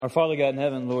Our Father God in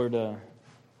heaven, Lord,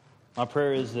 my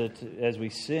prayer is that as we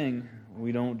sing,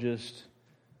 we don't just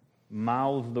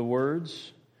mouth the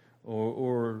words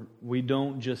or we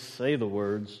don't just say the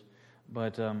words,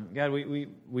 but God, we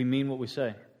mean what we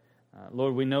say.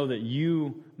 Lord, we know that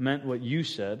you meant what you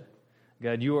said.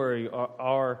 God, you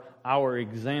are our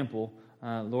example.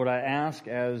 Lord, I ask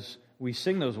as we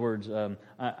sing those words,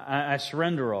 I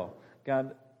surrender all.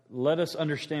 God, let us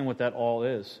understand what that all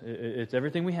is. It's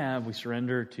everything we have, we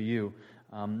surrender to you.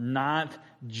 Not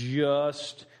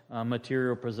just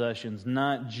material possessions,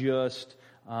 not just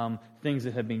things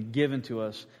that have been given to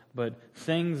us, but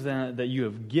things that you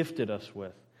have gifted us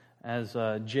with. As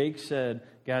Jake said,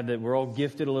 God, that we're all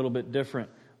gifted a little bit different.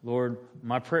 Lord,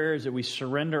 my prayer is that we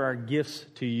surrender our gifts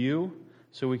to you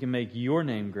so we can make your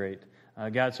name great.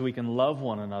 God, so we can love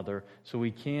one another, so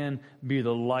we can be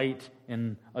the light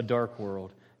in a dark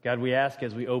world. God, we ask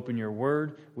as we open your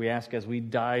word, we ask as we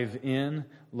dive in,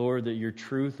 Lord, that your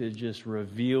truth is just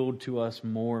revealed to us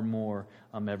more and more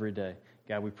every day.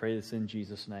 God, we pray this in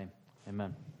Jesus' name.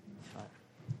 Amen. All right.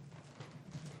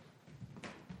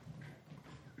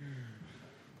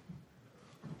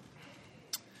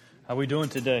 How are we doing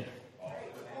today?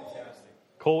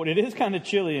 Cold. It is kind of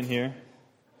chilly in here.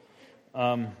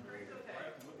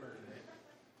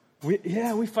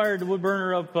 We fired the wood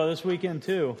burner up this weekend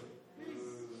too.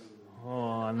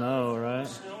 Oh, I know, right?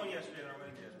 Snowing yesterday on our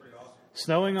wedding day. It's pretty awesome.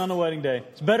 Snowing on the wedding day.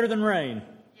 It's better than rain.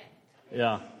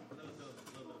 Yeah.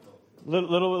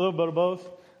 Little bit of both.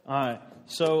 All right.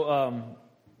 So,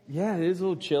 it is a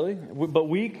little chilly, but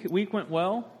week went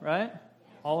well, right?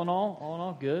 All in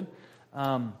all, good.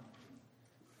 I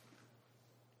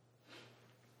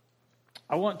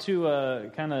want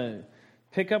to kind of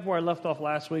pick up where I left off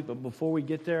last week, but before we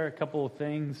get there, a couple of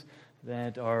things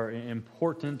that are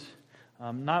important.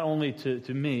 Not only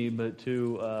to me, but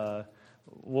to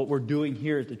what we're doing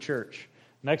here at the church.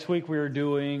 Next week we are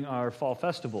doing our fall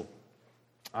festival.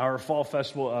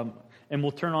 And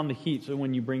we'll turn on the heat, so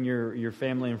when you bring your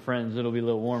family and friends, it'll be a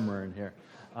little warmer in here.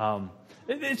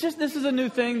 This is a new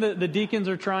thing that the deacons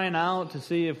are trying out to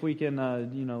see if we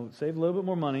can, save a little bit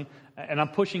more money. And I'm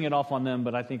pushing it off on them,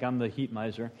 but I think I'm the heat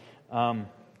miser. But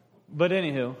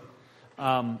anywho.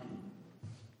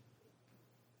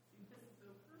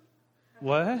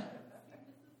 What?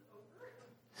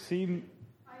 See,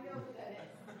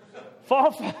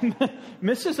 fall,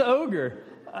 Mrs. Ogre.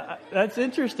 That's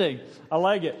interesting. I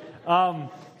like it.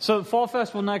 So Fall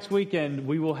Festival next weekend,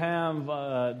 we will have,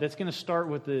 that's going to start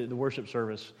with the worship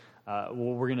service. What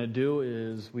we're going to do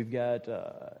is we've got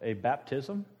a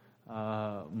baptism.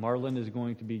 Marlon is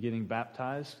going to be getting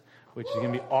baptized, which is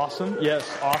going to be awesome. Yes,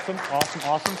 awesome.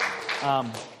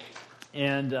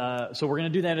 So we're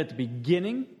going to do that at the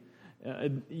beginning.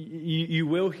 You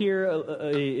will hear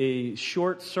a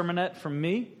short sermonette from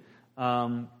me,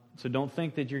 so don't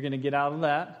think that you're going to get out of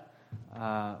that,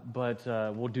 but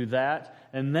we'll do that.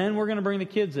 And then we're going to bring the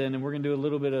kids in, and we're going to do a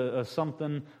little bit of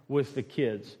something with the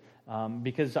kids,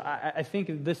 because I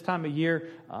think at this time of year,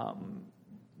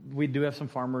 we do have some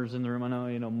farmers in the room.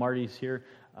 I know, Marty's here.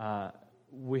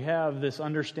 We have this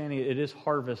understanding it is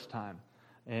harvest time.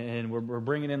 And we're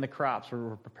bringing in the crops.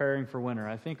 We're preparing for winter.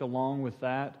 I think along with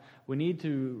that, we need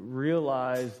to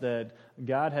realize that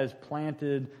God has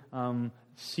planted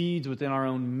seeds within our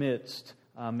own midst,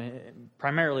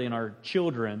 primarily in our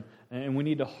children, and we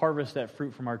need to harvest that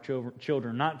fruit from our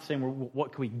children. Not saying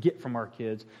what can we get from our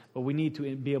kids, but we need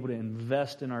to be able to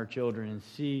invest in our children and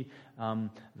see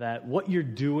that what you're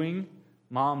doing,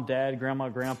 mom, dad, grandma,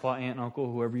 grandpa, aunt, uncle,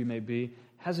 whoever you may be,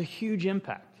 has a huge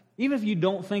impact. Even if you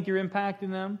don't think you're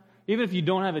impacting them, even if you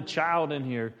don't have a child in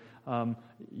here,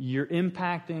 you're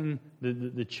impacting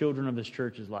the children of this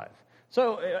church's life.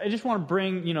 So I just want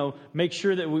to make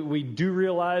sure that we do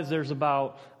realize there's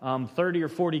about 30 or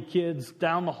 40 kids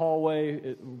down the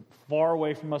hallway, far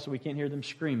away from us, so we can't hear them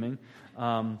screaming.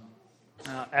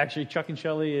 Actually, Chuck and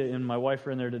Shelly and my wife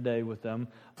are in there today with them.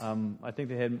 I think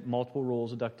they had multiple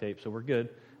rolls of duct tape, so we're good.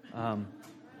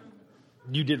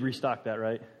 You did restock that,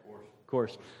 right? Of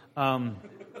course. No,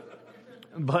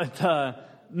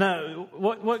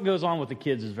 what goes on with the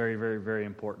kids is very, very, very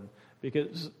important.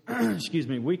 Because,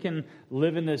 we can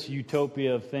live in this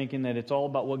utopia of thinking that it's all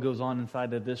about what goes on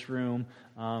inside of this room,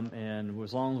 and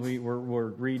as long as we're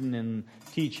reading and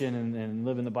teaching and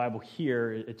living the Bible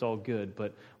here, it's all good.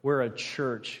 But we're a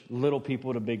church, little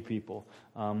people to big people,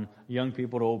 young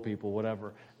people to old people,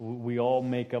 whatever. We all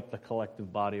make up the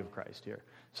collective body of Christ here.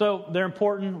 So they're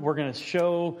important. We're going to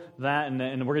show that,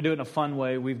 and we're going to do it in a fun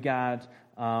way. We've got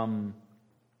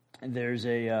there's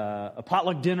a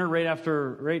potluck dinner right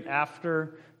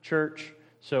after church.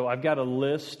 So I've got a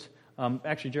list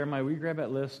Actually, Jeremiah, will you grab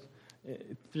that list?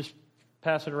 Just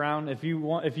pass it around. If you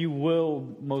want, if you will,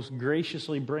 most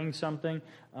graciously bring something,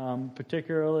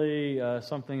 particularly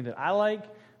something that I like.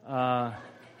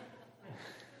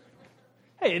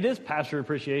 Hey, it is Pastor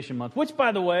Appreciation Month, which,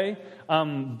 by the way,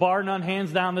 bar none,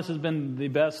 hands down, this has been the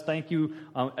best. Thank you,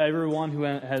 everyone who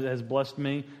has blessed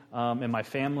me and my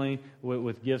family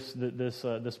with gifts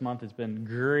this month. It's been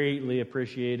greatly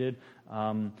appreciated.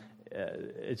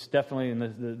 It's definitely,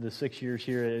 in the 6 years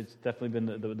here, it's definitely been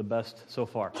the best so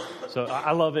far. So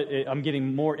I love it. I'm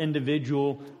getting more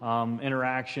individual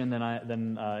interaction than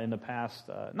in the past.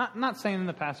 Not saying in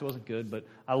the past it wasn't good, but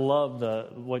I love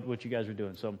what you guys are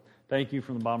doing. So thank you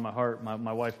from the bottom of my heart.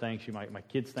 My wife thanks you. My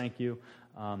kids thank you.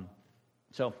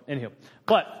 So anyhow,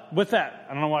 but with that,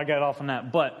 I don't know why I got off on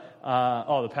that, but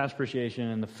the past appreciation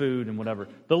and the food and whatever.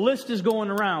 The list is going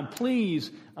around.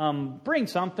 Please bring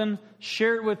something.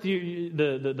 Share it with you,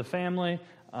 the family,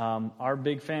 our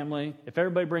big family. If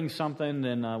everybody brings something,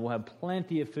 then we'll have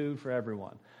plenty of food for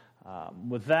everyone.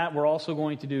 With that, we're also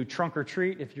going to do trunk or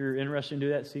treat. If you're interested in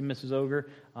doing that, see Mrs. Ogre,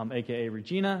 a.k.a.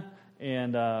 Regina,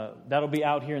 and that'll be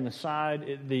out here in the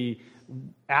side. The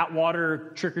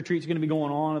Atwater trick-or-treat is going to be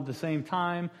going on at the same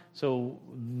time, so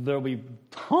there'll be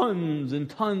tons and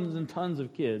tons and tons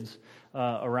of kids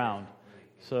around.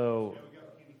 So,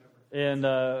 and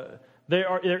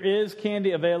there is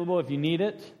candy available if you need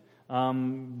it,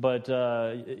 but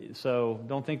so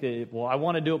don't think that, I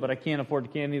want to do it, but I can't afford the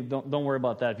candy. Don't worry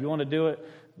about that. If you want to do it,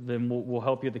 then we'll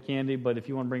help you with the candy, but if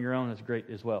you want to bring your own, that's great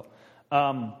as well.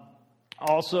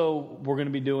 Also, we're going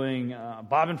to be doing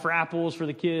bobbing for apples for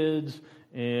the kids,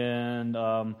 and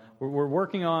we're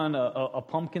working on a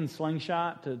pumpkin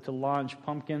slingshot to launch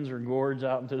pumpkins or gourds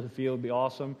out into the field. It'd be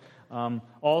awesome.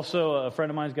 Also, a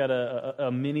friend of mine's got a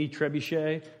mini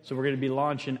trebuchet, so we're going to be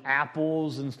launching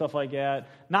apples and stuff like that.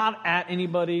 Not at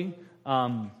anybody.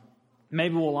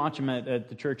 Maybe we'll launch them at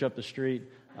the church up the street,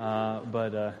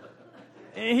 but...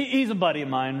 He's a buddy of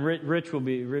mine. Rich will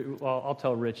be. Well, I'll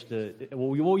tell Rich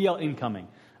we'll yell incoming.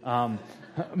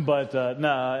 But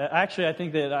no, actually, I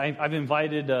think that I've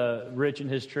invited Rich and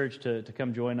his church to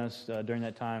come join us during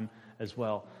that time as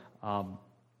well.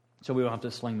 So we don't have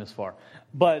to sling this far.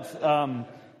 But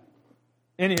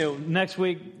anywho, next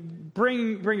week,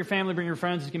 bring your family, bring your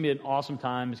friends. It's gonna be an awesome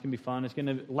time. It's gonna be fun. It's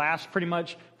gonna last pretty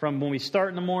much from when we start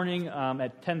in the morning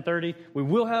at 10:30. We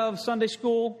will have Sunday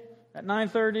school at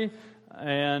 9:30.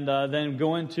 And then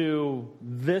go into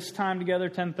this time together,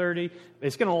 10:30.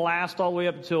 It's going to last all the way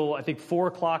up until, I think, 4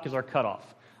 o'clock is our cutoff.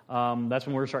 That's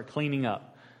when we're going to start cleaning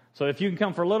up. So if you can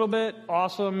come for a little bit,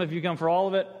 awesome. If you come for all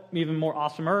of it, even more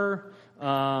awesomer.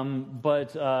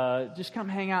 But just come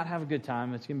hang out, have a good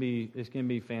time. It's going to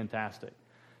be fantastic.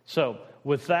 So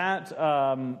with that,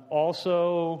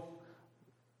 also,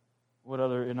 what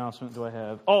other announcement do I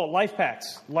have? Oh, Life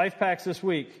Packs. Life Packs this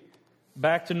week.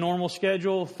 Back to normal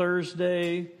schedule,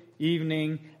 Thursday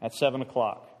evening at 7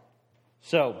 o'clock.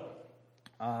 So,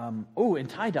 and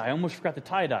tie-dye. I almost forgot the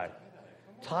tie-dye.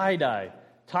 Tie-dye.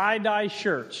 Tie-dye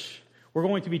shirts. We're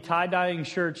going to be tie-dyeing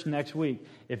shirts next week.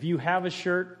 If you have a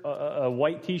shirt, a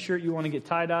white T-shirt you want to get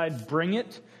tie-dyed, bring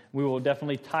it. We will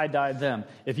definitely tie-dye them.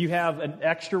 If you have an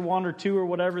extra one or two or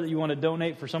whatever that you want to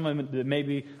donate for someone that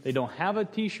maybe they don't have a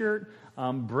T-shirt,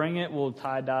 bring it. We'll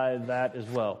tie-dye that as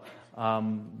well.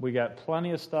 We got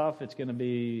plenty of stuff. It's going to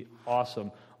be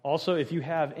awesome. Also, if you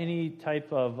have any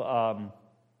type of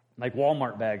like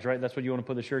Walmart bags, right? That's what you want to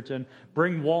put the shirts in.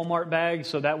 Bring Walmart bags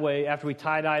so that way after we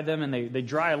tie-dye them and they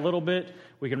dry a little bit,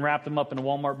 we can wrap them up in a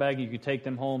Walmart bag. You can take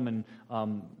them home and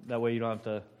that way you don't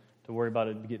have to worry about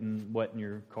it getting wet in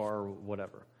your car or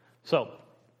whatever. So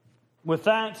with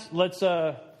that, let's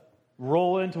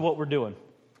roll into what we're doing.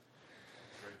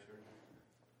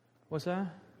 What's that?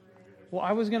 Well,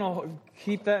 I was going to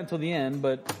keep that until the end,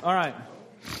 but all right.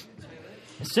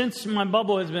 Since my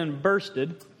bubble has been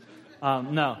bursted, I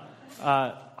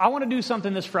want to do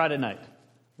something this Friday night.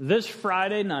 This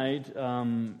Friday night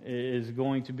is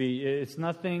going to be, it's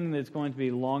nothing that's going to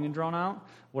be long and drawn out.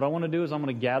 What I want to do is I'm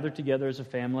going to gather together as a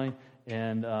family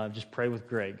and just pray with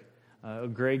Greg.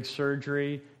 Greg's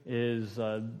surgery is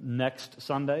next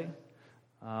Sunday.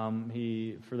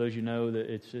 For those you know, that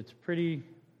it's pretty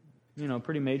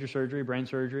major surgery, brain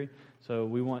surgery. So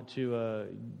we want to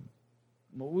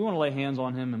lay hands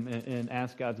on him and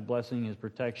ask God's blessing, His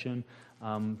protection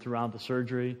throughout the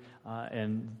surgery,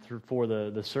 and for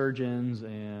the surgeons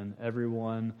and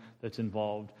everyone that's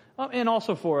involved, and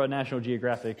also for National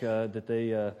Geographic that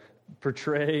they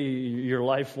portray your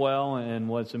life well and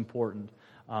what's important.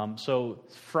 So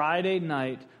Friday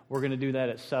night we're going to do that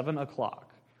at 7 o'clock.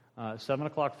 7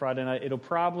 o'clock Friday night. It'll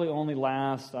probably only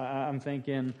last, I'm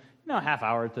thinking, a half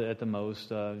hour at the most.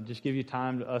 Just give you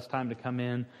time to come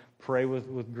in, pray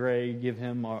with Greg, give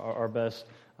him our best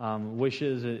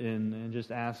wishes, and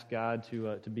just ask God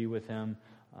to be with him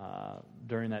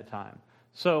during that time.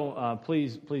 So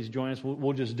please join us.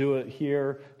 We'll just do it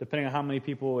here, depending on how many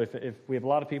people. If we have a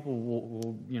lot of people,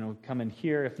 we'll come in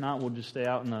here. If not, we'll just stay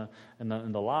out in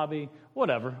the lobby.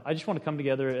 Whatever. I just want to come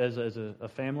together as a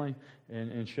family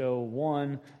and show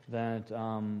one that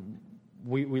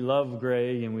we love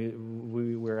Greg, and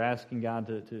we're asking God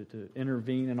to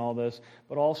intervene in all this,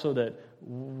 but also that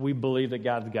we believe that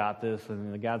God's got this,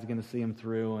 and that God's going to see him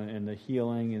through, and the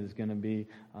healing is going to be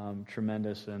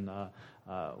tremendous. And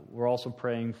we're also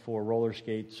praying for roller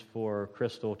skates for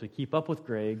Crystal to keep up with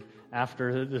Greg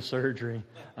after the surgery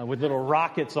with little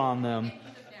rockets on them.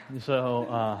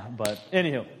 So, but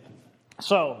anywho,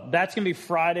 so that's going to be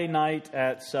Friday night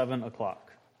at 7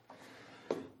 o'clock.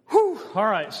 Whew. All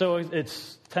right, so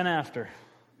it's 10 after.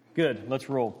 Good, let's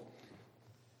roll.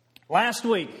 Last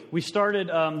week, we started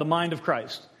the mind of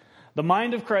Christ. The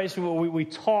mind of Christ, we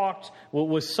talked,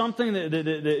 was something that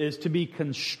is to be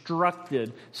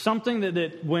constructed. Something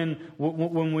that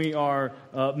when we are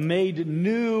made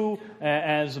new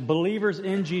as believers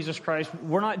in Jesus Christ,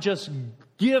 we're not just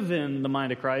given the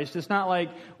mind of Christ. It's not like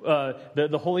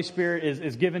the Holy Spirit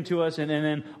is given to us and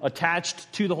then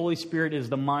attached to the Holy Spirit is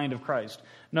the mind of Christ.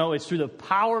 No, it's through the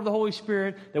power of the Holy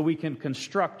Spirit that we can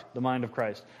construct the mind of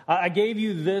Christ. I gave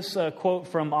you this quote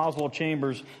from Oswald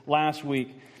Chambers last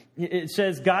week. It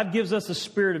says, God gives us the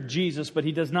spirit of Jesus, but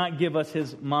he does not give us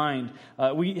his mind.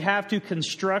 We have to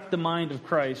construct the mind of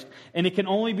Christ, and it can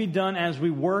only be done as we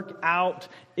work out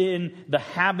in the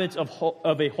habits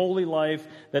of a holy life,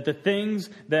 that the things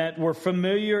that were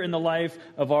familiar in the life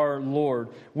of our Lord.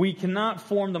 We cannot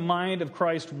form the mind of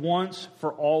Christ once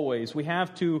for always. We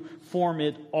have to form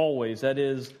it always. That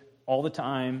is, all the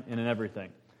time and in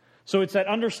everything. So it's that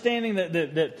understanding that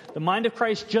the mind of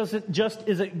Christ just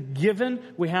isn't given.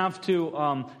 We have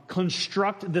to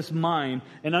construct this mind.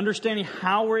 And understanding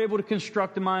how we're able to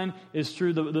construct the mind is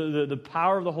through the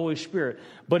power of the Holy Spirit.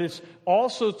 But it's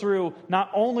also through not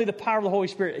only the power of the Holy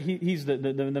Spirit, he's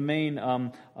the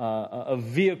main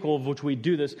vehicle of which we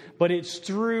do this, but it's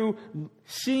through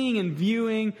seeing and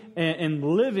viewing and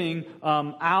living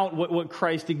out what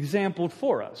Christ exampled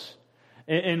for us.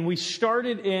 And we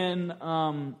started in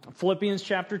Philippians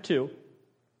chapter 2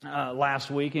 last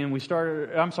week, and we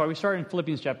started in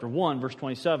Philippians chapter 1, verse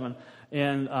 27,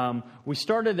 and we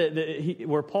started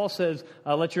where Paul says,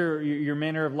 let your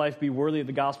manner of life be worthy of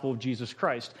the gospel of Jesus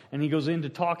Christ. And he goes into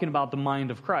talking about the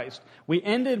mind of Christ. We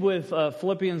ended with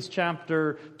Philippians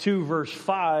chapter 2, verse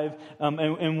 5,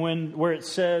 where it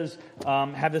says,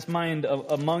 have this mind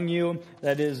among you,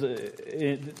 that is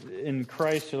in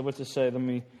Christ. What's it say? Let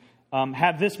me...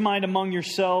 have this mind among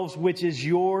yourselves, which is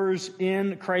yours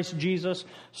in Christ Jesus.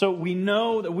 So we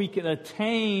know that we can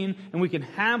attain and we can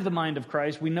have the mind of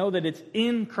Christ. We know that it's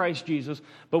in Christ Jesus,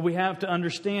 but we have to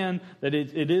understand that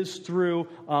it is through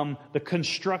the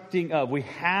constructing of. We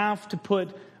have to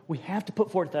put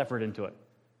forth effort into it.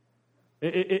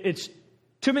 It's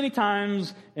too many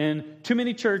times in too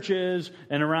many churches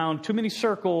and around too many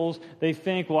circles, they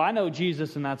think, well, I know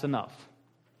Jesus and that's enough.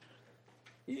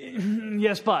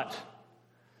 Yes, but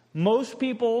most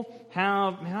people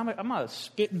have... Man, I'm a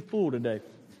skitting fool today.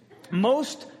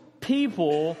 Most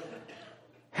people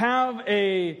have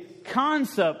a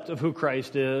concept of who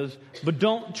Christ is, but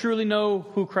don't truly know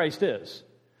who Christ is.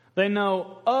 They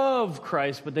know of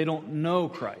Christ, but they don't know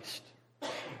Christ.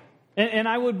 And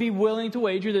I would be willing to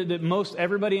wager that most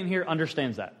everybody in here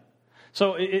understands that.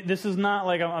 So this is not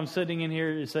like I'm sitting in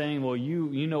here saying, well,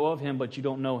 you know of him, but you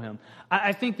don't know him.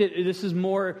 I think that this is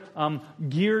more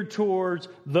geared towards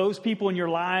those people in your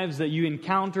lives that you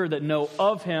encounter that know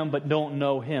of him, but don't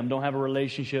know him, don't have a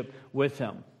relationship with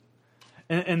him.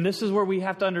 And this is where we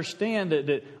have to understand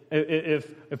that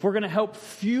if we're going to help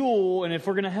fuel and if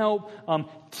we're going to help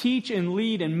teach and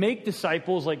lead and make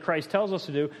disciples like Christ tells us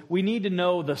to do, we need to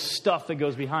know the stuff that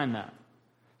goes behind that.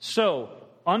 So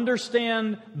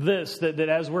understand this, that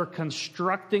as we're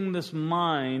constructing this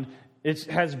mind, it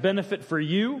has benefit for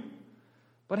you,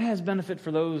 but it has benefit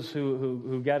for those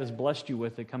who God has blessed you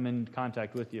with that come in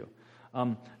contact with you.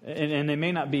 And they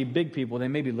may not be big people, they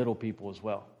may be little people as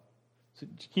well. So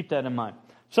keep that in mind.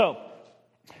 So,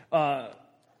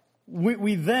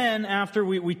 we then, after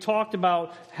we talked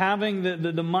about having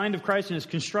the mind of Christ and is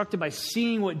constructed by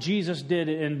seeing what Jesus did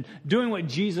and doing what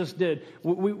Jesus did,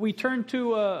 we turned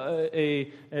to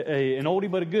an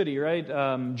oldie but a goodie, right?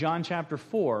 John chapter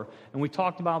 4, and we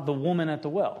talked about the woman at the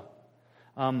well.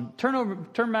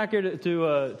 Turn back here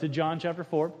to John chapter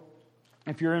 4.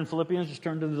 If you're in Philippians, just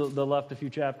turn to the left a few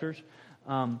chapters.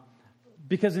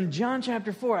 Because in John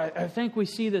chapter 4, I think we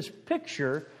see this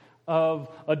picture of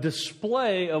a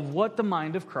display of what the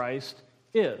mind of Christ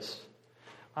is.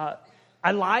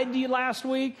 I lied to you last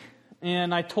week,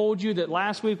 and I told you that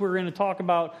last week we were going to talk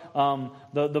about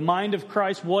the mind of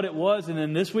Christ, what it was, and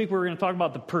then this week we were going to talk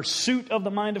about the pursuit of the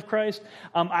mind of Christ.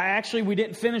 We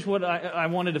didn't finish what I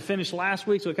wanted to finish last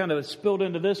week, so it kind of spilled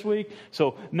into this week.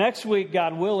 So next week,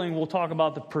 God willing, we'll talk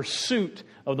about the pursuit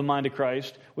of the mind of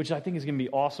Christ, which I think is going to be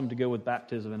awesome to go with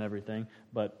baptism and everything.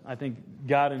 But I think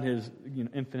God in His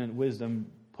infinite wisdom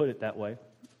put it that way.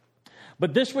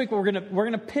 But this week we're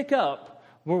going to pick up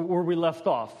where we left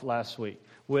off last week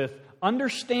with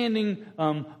understanding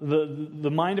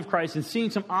the mind of Christ and seeing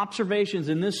some observations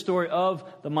in this story of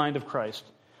the mind of Christ.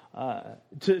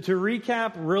 To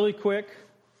recap really quick,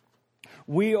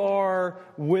 we are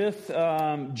with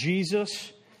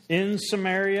Jesus in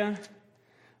Samaria.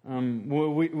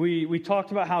 We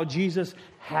talked about how Jesus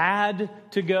had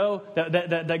to go,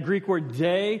 that Greek word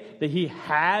 "day," that He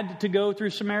had to go through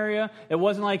Samaria. It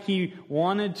wasn't like He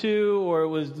wanted to, or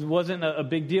it wasn't a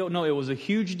big deal. No, it was a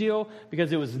huge deal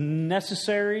because it was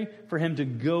necessary for Him to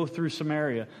go through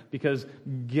Samaria because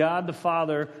God the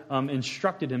Father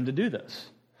instructed Him to do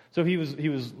this. So he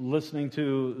was listening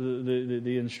to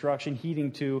the instruction,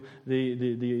 heeding to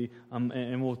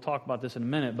and we'll talk about this in a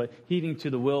minute, but heeding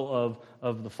to the will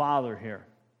of the Father here.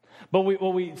 But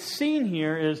what we've seen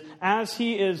here is as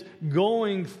He is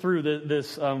going through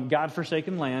this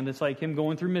God-forsaken land, it's like Him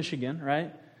going through Michigan,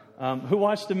 right? Who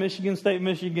watched the Michigan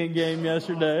State-Michigan game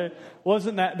yesterday?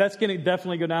 Wasn't that's going to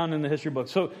definitely go down in the history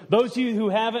books. So those of you who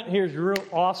haven't, here's real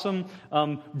awesome,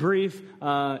 brief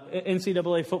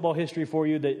NCAA football history for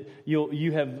you that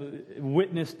you have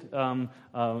witnessed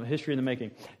history in the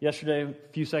making. Yesterday, a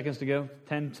few seconds to go,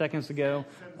 10 seconds to go.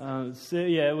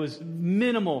 It was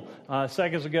minimal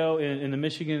seconds ago in the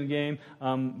Michigan game.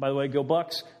 By the way, go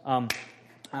Bucks.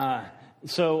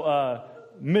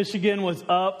 Michigan was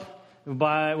up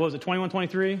by, what was it,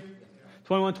 21-23?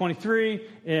 21-23,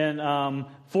 and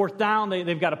fourth down,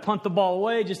 they've got to punt the ball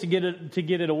away just to get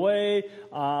it away.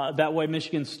 That way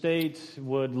Michigan State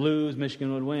would lose,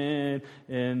 Michigan would win,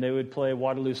 and they would play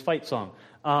Waterloo's fight song.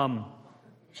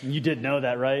 You did know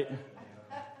that, right?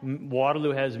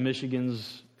 Waterloo has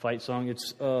Michigan's fight song.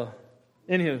 It's,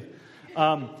 anywho.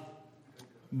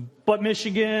 But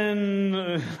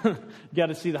Michigan, got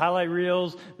to see the highlight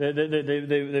reels.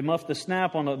 They muffed the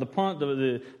snap on the punt.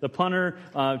 The punter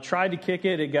tried to kick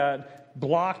it. It got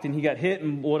blocked, and he got hit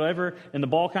and whatever. And the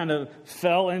ball kind of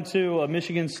fell into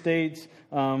Michigan State's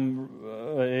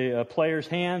a player's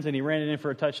hands, and he ran it in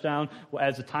for a touchdown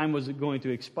as the time was going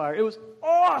to expire. It was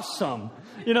awesome.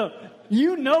 You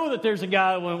know that there's a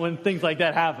guy when things like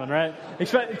that happen, right?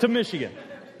 To Michigan.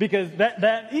 Because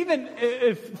that even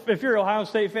if you're an Ohio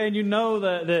State fan, you know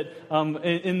that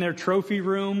in their trophy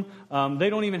room,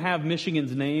 they don't even have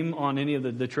Michigan's name on any of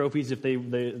the trophies if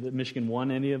that Michigan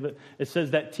won any of it. It says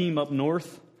that team up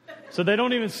north. So they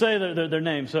don't even say their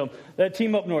name. So that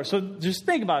team up north. So just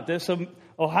think about this. So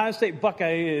Ohio State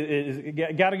Buckeye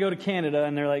got to go to Canada,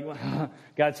 and they're like,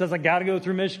 God says I got to go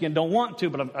through Michigan. Don't want to,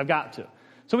 but I've got to.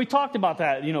 So we talked about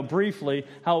that, briefly,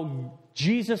 how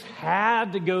Jesus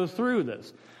had to go through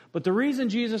this. But the reason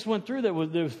Jesus went through that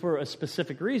was for a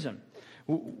specific reason.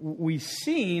 We've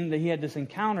seen that He had this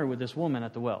encounter with this woman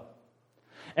at the well.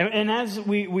 And as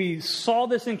we saw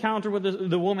this encounter with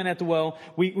the woman at the well,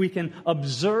 we can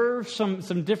observe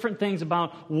some different things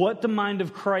about what the mind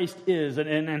of Christ is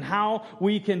and how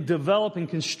we can develop and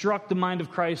construct the mind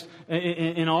of Christ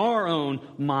in our own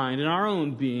mind, in our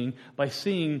own being, by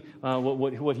seeing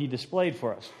what He displayed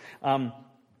for us.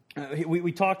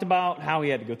 We talked about how He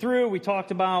had to go through. We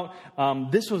talked about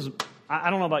this was, I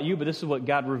don't know about you, but this is what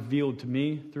God revealed to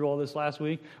me through all this last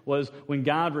week, was when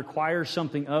God requires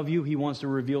something of you, He wants to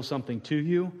reveal something to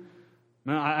you.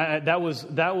 That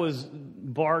was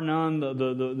bar none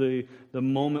the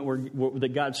moment where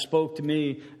that God spoke to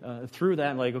me through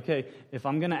that. Like, okay, if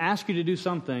I'm going to ask you to do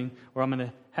something, or I'm going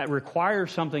to require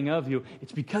something of you,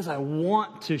 it's because I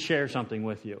want to share something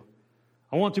with you.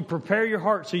 I want to prepare your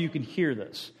heart so you can hear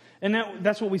this. And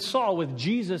that's what we saw with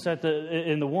Jesus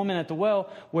in the woman at the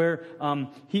well, where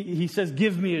he says,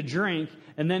 "Give me a drink,"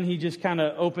 and then He just kind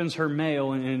of opens her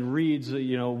mail and reads,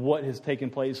 what has taken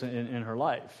place in her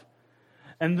life.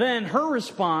 And then her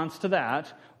response to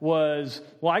that was,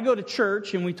 "Well, I go to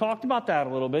church," and we talked about that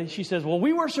a little bit. She says, "Well,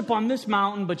 we worship on this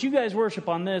mountain, but you guys worship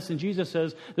on this." And Jesus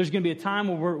says, "There's going to be a time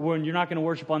when you're not going to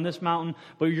worship on this mountain,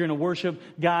 but you're going to worship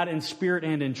God in spirit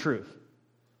and in truth."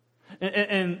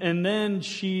 And then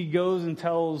she goes and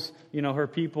tells, her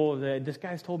people that this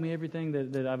guy's told me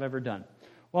everything that I've ever done.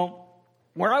 Well,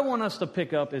 where I want us to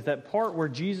pick up is that part where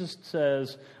Jesus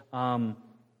says,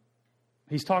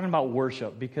 he's talking about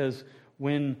worship, because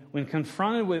when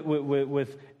confronted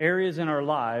with areas in our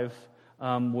life,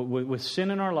 with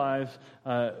sin in our lives,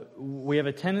 we have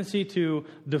a tendency to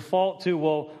default to,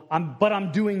 well,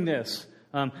 I'm doing this.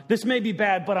 This may be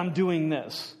bad, but I'm doing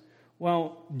this.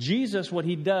 Well, Jesus, what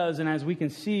he does, and as we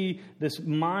can see this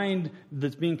mind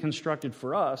that's being constructed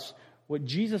for us, what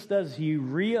Jesus does, he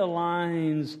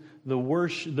realigns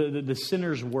the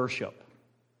sinner's worship.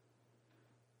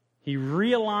 He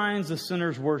realigns the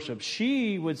sinner's worship.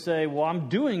 She would say, well, I'm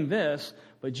doing this,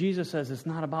 but Jesus says it's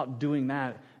not about doing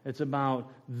that. It's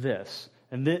about this.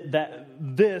 And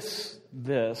this,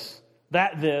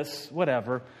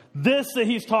 whatever. This that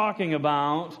he's talking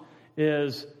about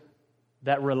is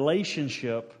that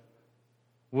relationship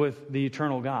with the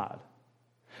eternal God.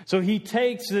 So he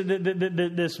takes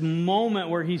this moment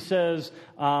where he says,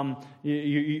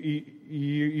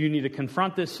 you need to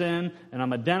confront this sin, and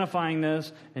I'm identifying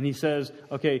this, and he says,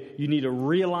 okay, you need to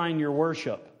realign your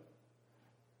worship.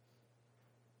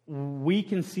 We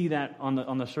can see that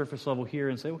on the surface level here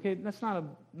and say, okay,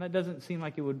 that doesn't seem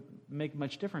like it would make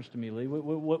much difference to me, Lee.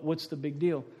 What's the big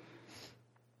deal?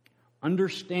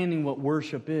 Understanding what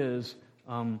worship is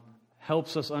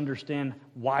helps us understand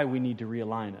why we need to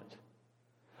realign it.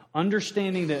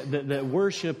 Understanding that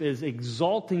worship is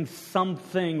exalting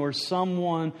something or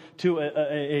someone to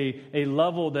a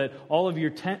level that all of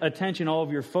your attention, all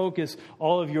of your focus,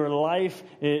 all of your life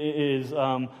is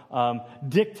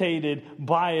dictated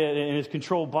by it and is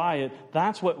controlled by it.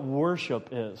 That's what worship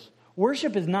is.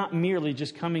 Worship is not merely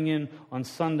just coming in on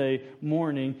Sunday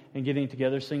morning and getting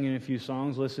together, singing a few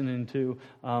songs, listening to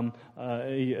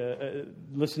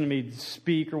me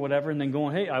speak or whatever, and then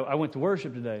going, hey, I went to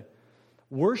worship today.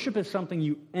 Worship is something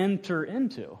you enter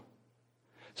into.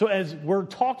 So as we're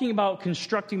talking about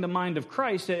constructing the mind of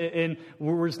Christ, and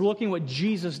we're looking at what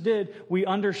Jesus did, we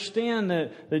understand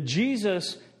that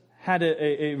Jesus had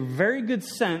a very good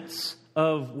sense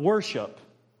of worship.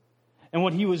 And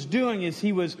what he was doing is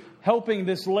he was helping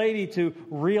this lady to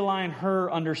realign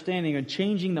her understanding and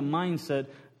changing the mindset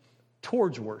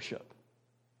towards worship.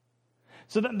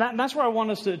 So that's where I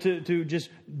want us to just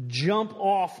jump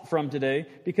off from today,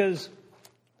 because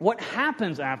what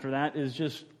happens after that is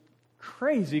just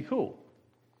crazy cool.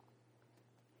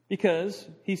 Because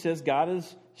he says God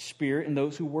is spirit, and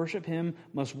those who worship him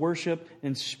must worship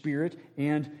in spirit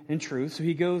and in truth. So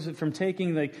he goes from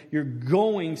taking you're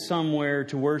going somewhere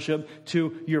to worship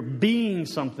to you're being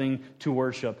something to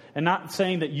worship. And not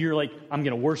saying that you're I'm going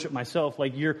to worship myself.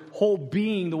 Your whole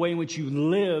being, the way in which you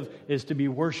live, is to be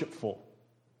worshipful.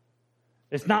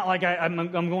 It's not like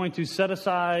I'm going to set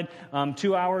aside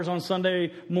 2 hours on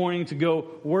Sunday morning to go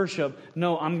worship.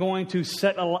 No, I'm going to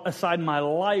set aside my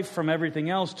life from everything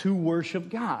else to worship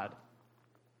God.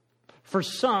 For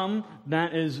some,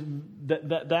 that is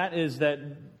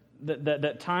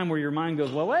that time where your mind goes,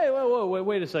 well,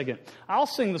 wait a second. I'll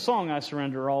sing the song I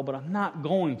surrender all, but I'm not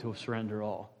going to surrender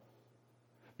all,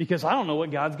 because I don't know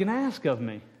what God's going to ask of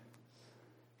me.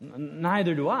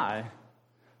 Neither do I.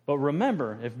 But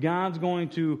remember, if God's going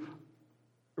to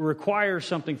require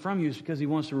something from you, it's because he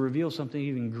wants to reveal something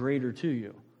even greater to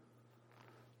you.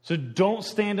 So don't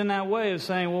stand in that way of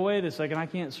saying, well, wait a second, I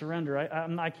can't surrender.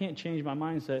 I can't change my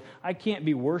mindset. I can't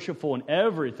be worshipful in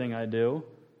everything I do.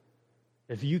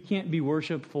 If you can't be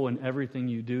worshipful in everything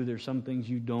you do, there's some things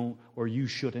you don't or you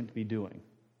shouldn't be doing.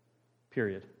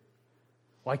 Period.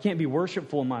 Well, I can't be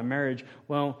worshipful in my marriage.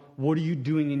 Well, what are you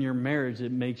doing in your marriage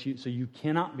that makes you so you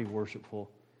cannot be worshipful?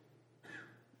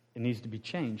 It needs to be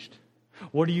changed.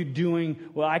 What are you doing?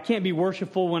 Well, I can't be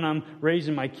worshipful when I'm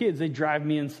raising my kids. They drive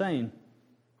me insane.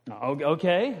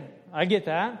 Okay, I get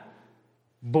that.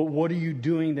 But what are you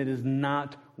doing that is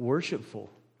not worshipful?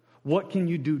 What can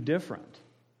you do different?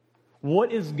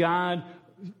 What is God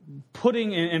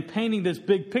putting and painting this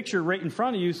big picture right in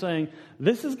front of you saying,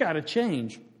 this has got to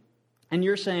change? And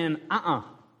you're saying,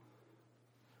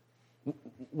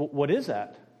 What is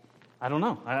that? I don't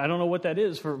know. I don't know what that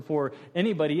is for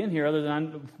anybody in here other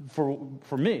than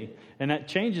for me. And that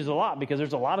changes a lot, because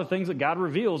there's a lot of things that God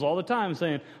reveals all the time,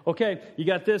 saying, okay, you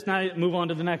got this, now move on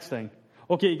to the next thing.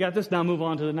 Okay, you got this, now move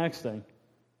on to the next thing.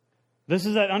 This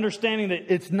is that understanding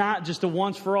that it's not just a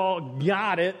once for all,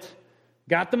 got it,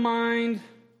 got the mind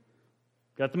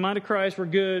of Christ, we're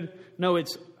good. No,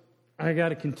 it's, I got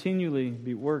to continually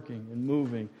be working and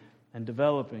moving and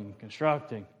developing,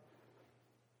 constructing.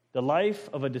 The life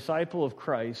of a disciple of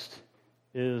Christ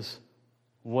is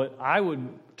what I would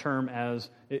term as,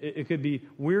 it could be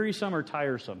wearisome or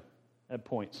tiresome at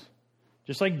points.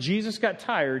 Just like Jesus got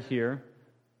tired here,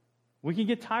 we can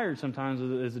get tired sometimes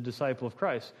as a disciple of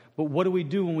Christ. But what do we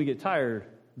do when we get tired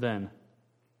then?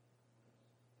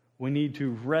 We need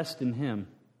to rest in Him.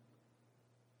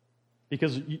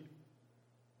 Because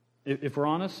if we're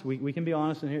honest, we can be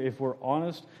honest in here. If we're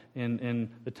honest in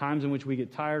the times in which we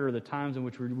get tired or the times in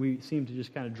which we seem to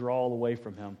just kind of draw away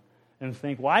from Him and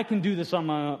think, well, I can do this on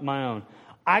my own.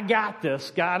 I got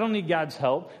this. God, I don't need God's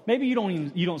help. Maybe you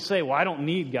don't say, well, I don't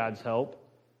need God's help.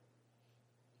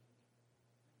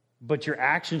 But your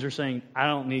actions are saying, I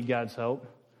don't need God's help.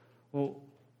 Well,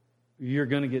 you're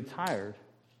going to get tired.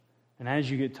 And as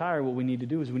you get tired, what we need to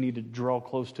do is we need to draw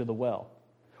close to the well.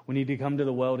 We need to come to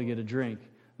the well to get a drink.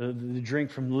 The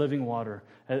drink from living water,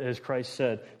 as Christ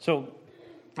said. So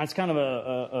that's kind of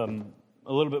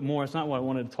a little bit more. It's not what I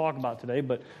wanted to talk about today,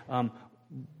 but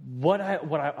what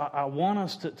I want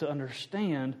us to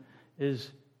understand is,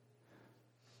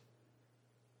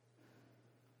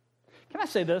 can I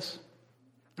say this?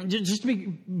 Just to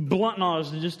be blunt and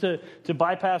honest, just to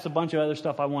bypass a bunch of other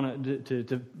stuff, I want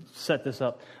to set this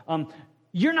up.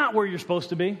 You're not where you're supposed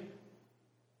to be.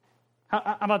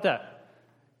 How about that?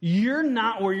 You're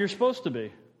not where you're supposed to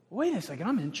be. Wait a second,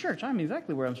 I'm in church. I'm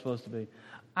exactly where I'm supposed to be.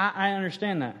 I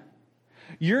understand that.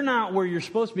 You're not where you're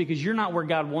supposed to be because you're not where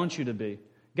God wants you to be.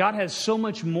 God has so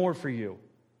much more for you.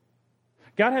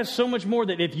 God has so much more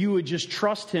that if you would just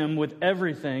trust Him with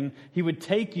everything, He would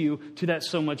take you to that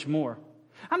so much more.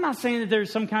 I'm not saying that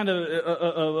there's some kind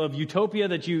of utopia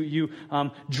that you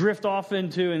drift off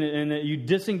into and that you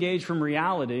disengage from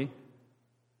reality.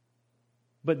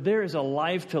 But there is a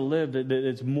life to live that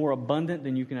is more abundant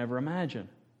than you can ever imagine.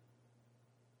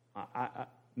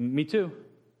 Me too.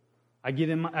 I get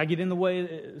in the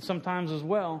way sometimes as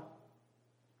well.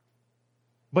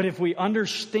 But if we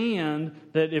understand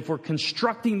that if we're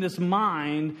constructing this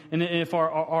mind and if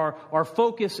our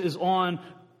focus is on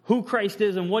who Christ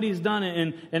is and what He's done,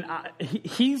 and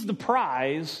He's the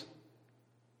prize,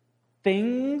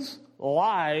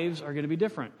 lives are going to be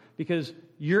different. Because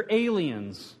you're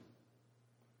aliens.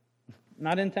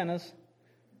 Not antennas.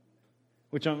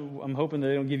 Which I'm hoping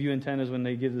they don't give you antennas when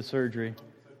they give the surgery.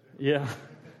 Yeah.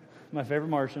 My favorite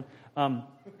Martian.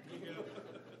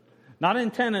 Not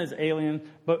antennas, alien,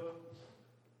 but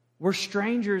we're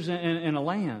strangers in a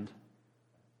land.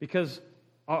 Because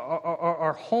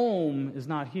our home is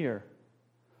not here.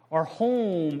 Our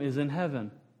home is in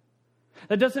heaven.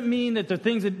 That doesn't mean that the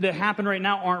things that happen right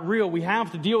now aren't real. We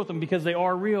have to deal with them because they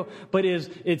are real. But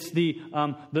it's the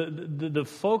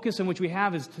focus in which we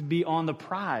have is to be on the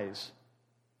prize.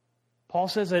 Paul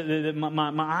says that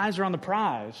my eyes are on the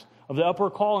prize of the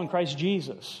upward call in Christ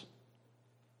Jesus.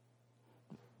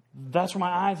 That's where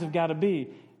my eyes have got to be.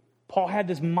 Paul had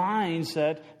this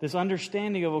mindset, this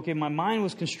understanding of, okay, my mind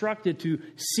was constructed to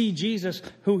see Jesus,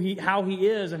 how He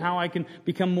is, and how I can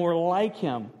become more like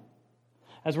Him.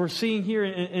 As we're seeing here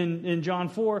in John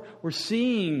 4, we're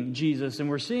seeing Jesus, and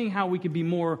we're seeing how we could be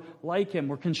more like Him.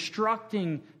 We're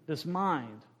constructing this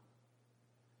mind.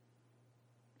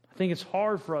 I think it's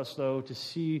hard for us, though, to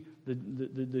see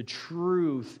the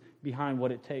truth behind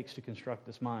what it takes to construct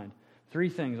this mind. 3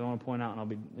 things I want to point out,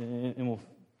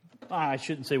 I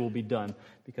shouldn't say we'll be done,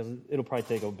 because it'll probably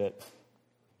take a bit.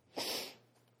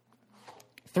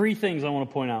 3 things I want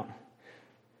to point out.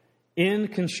 In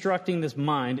constructing this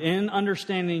mind, in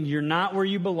understanding you're not where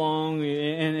you belong,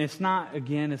 and it's not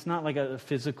like a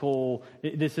physical,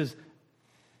 this is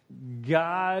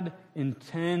God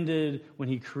intended when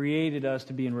He created us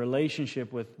to be in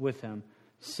relationship with Him.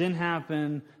 Sin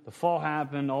happened, the fall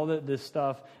happened, all this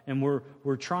stuff, and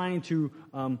we're trying to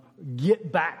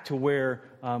get back to where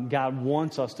God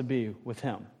wants us to be with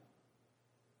Him.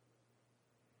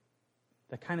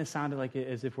 That kind of sounded like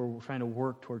as if we're trying to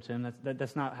work towards Him.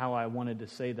 That's not how I wanted to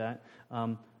say that.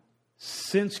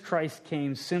 Since Christ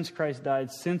came, since Christ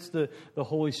died, since the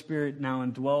Holy Spirit now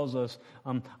indwells us,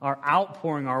 our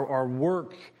outpouring, our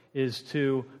work is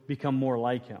to become more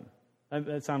like Him.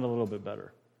 That sounded a little bit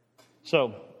better.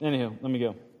 So, anyhow, let me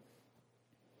go.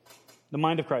 The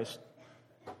mind of Christ.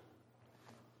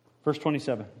 Verse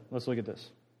 27. Let's look at this.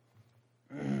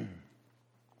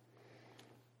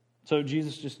 So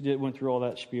Jesus just went through all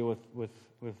that spiel with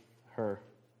her.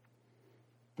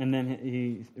 And then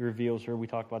He reveals her, we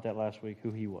talked about that last week,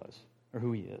 who He was, or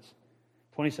who He is.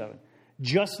 27.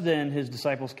 Just then His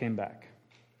disciples came back.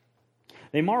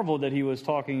 They marveled that He was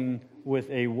talking with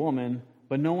a woman,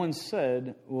 but no one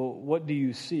said, well, what do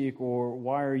you seek, or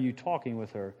why are you talking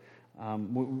with her?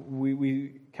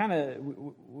 We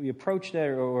approached that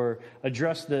or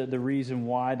addressed the reason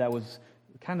why that was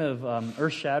kind of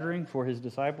earth-shattering for his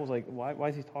disciples. Like, why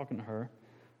is he talking to her?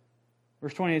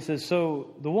 Verse 28 says,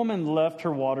 "So the woman left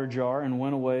her water jar and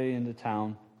went away into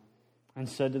town and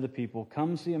said to the people,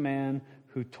 'Come see a man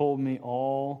who told me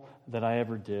all that I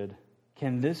ever did.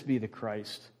 Can this be the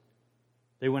Christ?'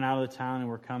 They went out of the town and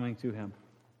were coming to him."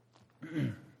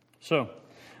 So,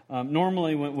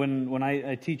 normally when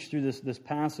I teach through this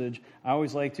passage, I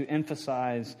always like to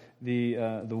emphasize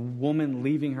the woman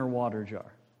leaving her water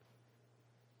jar.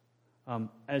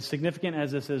 As significant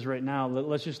as this is right now,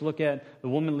 let's just look at the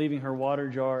woman leaving her water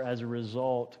jar as a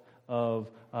result of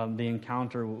the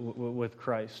encounter with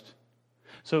Christ.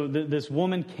 So this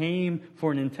woman came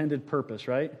for an intended purpose,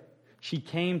 right? She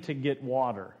came to get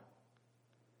water.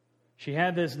 She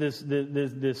had this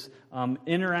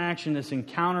interaction, this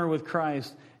encounter with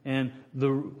Christ, and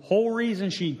the whole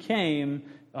reason she came,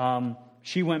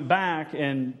 she went back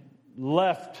and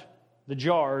left the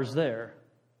jars there.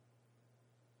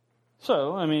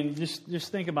 So, I mean,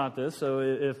 just think about this. So,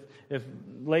 if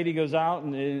lady goes out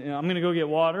and I'm going to go get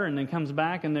water, and then comes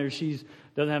back and doesn't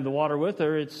have the water with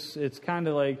her, it's kind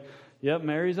of like, yep,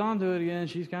 Mary's onto it again.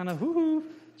 She's kind of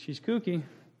she's kooky.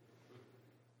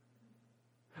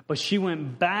 But she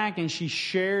went back and she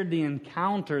shared the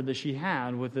encounter that she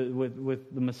had with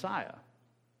the Messiah.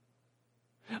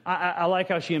 I like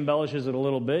how she embellishes it a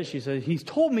little bit. She says, "He's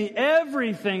told me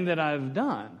everything that I've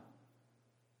done."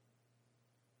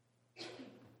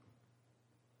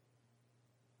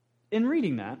 In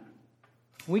reading that,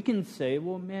 we can say,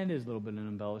 well, man, it is a little bit of an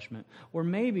embellishment. Or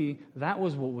maybe that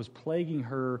was what was plaguing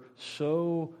her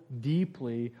so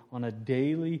deeply on a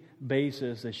daily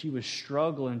basis that she was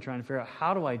struggling, trying to figure out,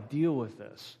 how do I deal with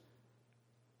this?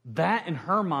 That, in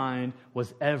her mind,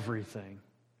 was everything.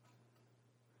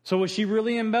 So was she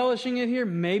really embellishing it here?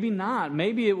 Maybe not.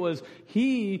 Maybe it was,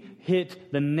 he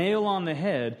hit the nail on the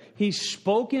head. He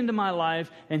spoke into my life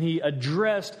and he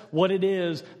addressed what it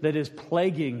is that is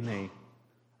plaguing me.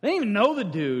 I didn't even know the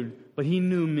dude, but he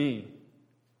knew me.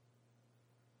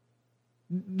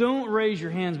 Don't raise your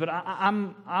hands, but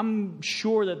I'm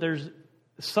sure that there's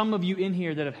some of you in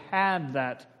here that have had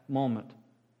that moment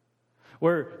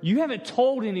where you haven't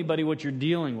told anybody what you're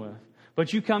dealing with.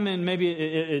 But you come in, maybe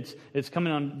it's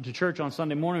coming on to church on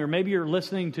Sunday morning, or maybe you're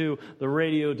listening to the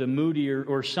radio to Moody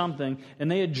or something,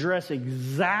 and they address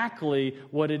exactly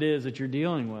what it is that you're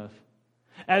dealing with.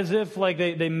 As if like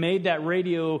they made that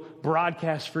radio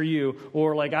broadcast for you,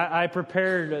 or like I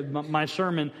prepared my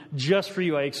sermon just for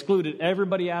you. I excluded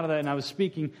everybody out of that, and I was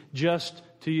speaking just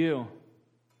to you.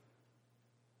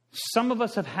 Some of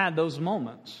us have had those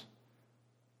moments.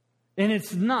 And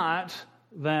it's not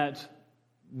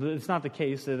the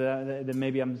case that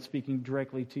maybe I'm speaking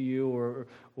directly to you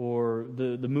or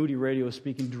the Moody radio is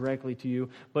speaking directly to you.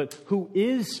 But who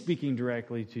is speaking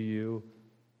directly to you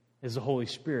is the Holy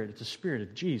Spirit. It's the Spirit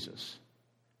of Jesus.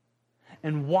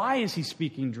 And why is He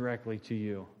speaking directly to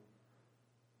you?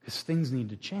 Because things need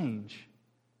to change.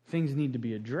 Things need to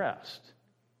be addressed.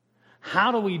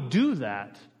 How do we do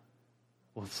that?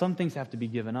 Well, some things have to be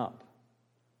given up.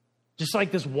 Just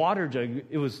like this water jug,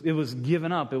 it was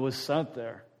given up. It was sent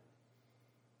there.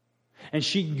 And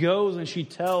she goes and she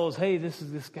tells, hey, this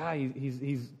is this guy.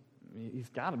 He's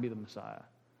got to be the Messiah.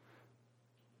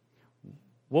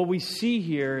 What we see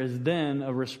here is then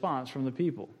a response from the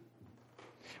people.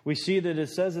 We see that it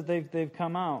says that they've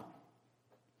come out.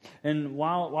 And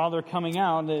while they're coming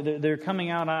out, they're coming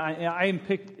out. I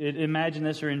imagine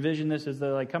this or envision this as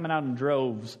they're like coming out in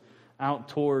droves out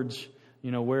towards,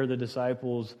 where the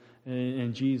disciples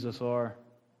and Jesus are.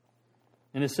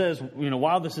 And it says,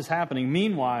 while this is happening,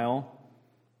 meanwhile,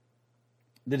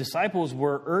 the disciples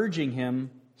were urging him,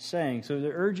 saying, so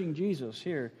they're urging Jesus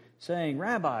here, saying,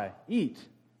 Rabbi, eat.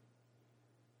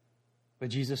 But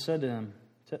Jesus said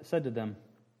to them,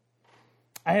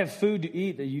 I have food to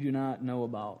eat that you do not know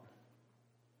about.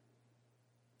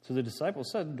 So the disciples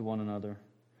said to one another,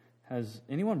 has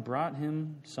anyone brought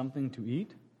him something to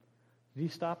eat? Did he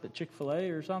stop at Chick-fil-A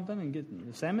or something and get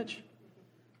a sandwich?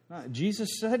 No,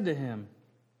 Jesus said to them,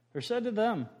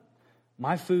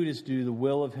 my food is to do the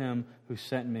will of him who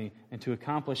sent me and to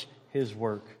accomplish his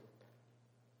work.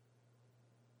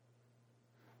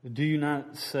 Do you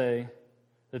not say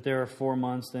that there are 4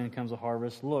 months, then comes a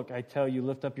harvest? Look, I tell you,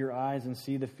 lift up your eyes and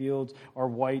see the fields are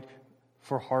white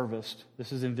for harvest.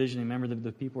 This is envisioning. Remember,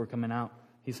 the people are coming out.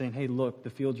 He's saying, hey, look, the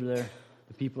fields are there.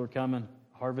 The people are coming.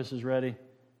 Harvest is ready.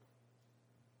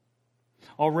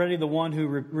 Already the one who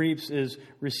reaps is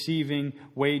receiving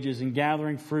wages and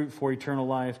gathering fruit for eternal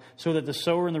life, so that the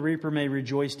sower and the reaper may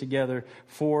rejoice together.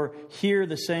 For here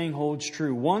the saying holds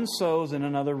true, one sows and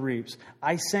another reaps.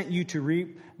 I sent you to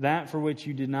reap that for which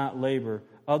you did not labor.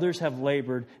 Others have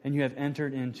labored, and you have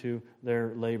entered into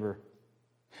their labor.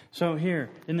 So here,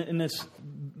 in this,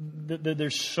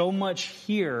 there's so much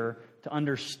here to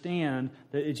understand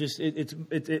that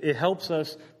it helps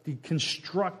us to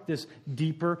construct this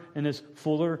deeper and this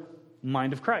fuller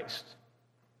mind of Christ.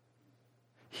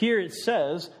 Here it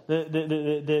says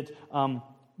that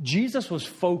Jesus was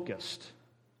focused.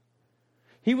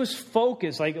 He was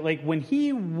focused, like when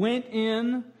he went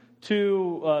in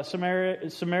to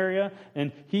Samaria,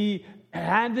 and he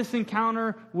had this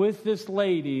encounter with this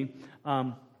lady.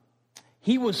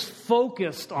 He was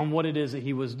focused on what it is that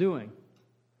he was doing,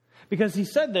 because he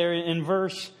said there in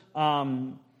verse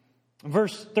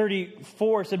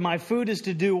 34, said, "My food is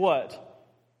to do what?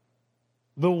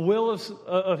 The will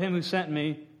of him who sent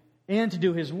me, and to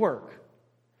do his work."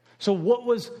 So what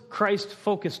was Christ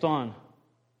focused on?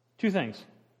 Two things: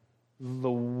 the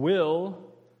will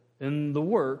and the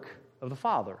work of the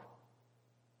Father.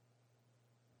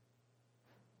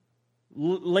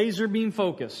 Laser beam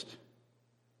focused.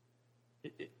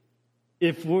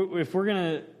 If we're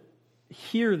going to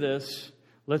hear this,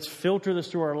 let's filter this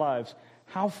through our lives.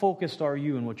 How focused are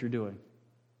you in what you're doing?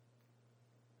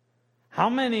 How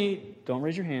many, don't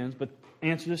raise your hands, but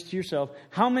answer this to yourself.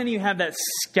 How many have that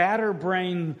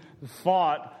scatterbrain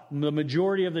thought the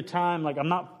majority of the time, like, I'm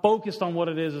not focused on what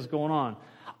it is that's going on?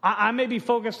 I may be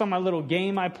focused on my little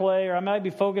game I play, or I might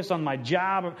be focused on my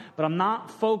job, but I'm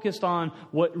not focused on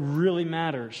what really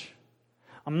matters.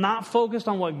 I'm not focused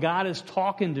on what God is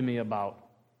talking to me about.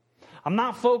 I'm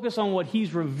not focused on what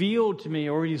He's revealed to me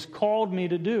or He's called me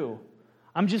to do.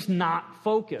 I'm just not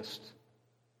focused.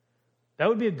 That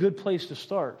would be a good place to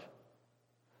start.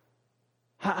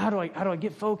 How do I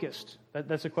get focused?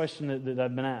 That's a question that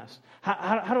I've been asked.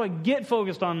 How do I get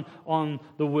focused on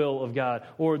the will of God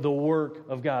or the work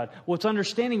of God? Well, it's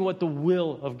understanding what the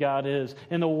will of God is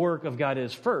and the work of God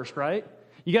is first, right?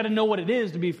 You got to know what it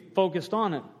is to be focused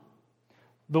on it.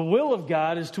 The will of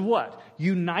God is to what?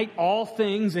 Unite all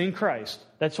things in Christ.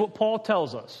 That's what Paul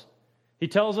tells us. He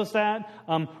tells us that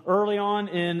early on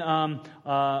in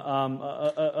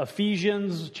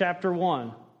Ephesians chapter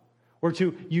 1. We're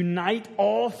to unite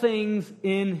all things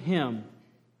in Him.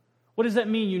 What does that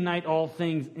mean, unite all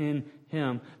things in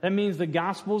Him? That means the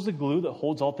gospel is the glue that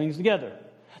holds all things together.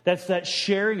 That's that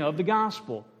sharing of the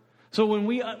gospel. So when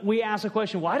we ask a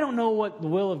question, well, I don't know what the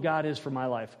will of God is for my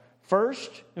life.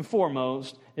 First and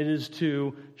foremost, it is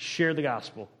to share the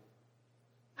gospel.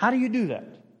 How do you do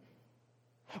that?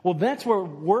 Well, that's where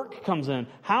work comes in.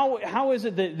 How is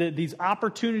it that these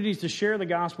opportunities to share the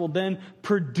gospel then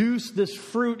produce this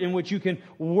fruit in which you can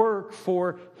work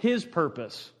for His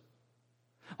purpose?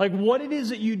 Like, what it is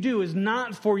that you do is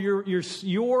not for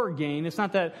your gain. It's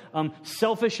not that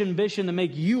selfish ambition to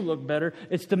make you look better.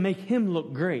 It's to make Him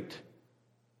look great.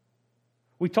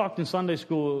 We talked in Sunday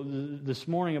school this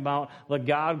morning about the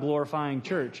God-glorifying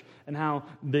church and how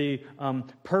the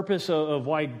purpose of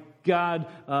why God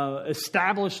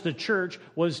established the church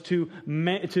was to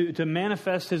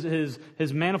manifest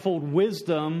His manifold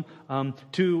wisdom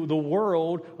to the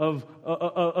world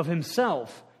of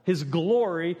Himself, His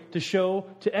glory to show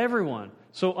to everyone.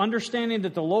 So understanding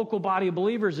that the local body of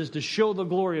believers is to show the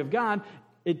glory of God,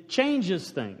 it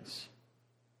changes things.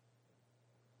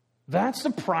 That's the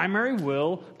primary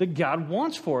will that God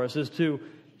wants for us, is to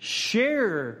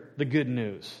share the good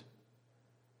news.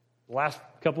 The last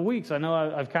couple weeks, I know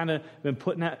I've kind of been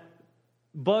putting that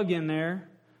bug in there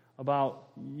about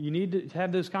you need to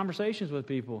have those conversations with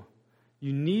people.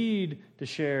 You need to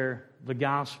share the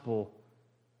gospel.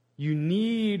 You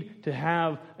need to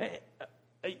have...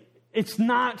 It's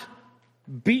not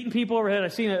beating people over the head. I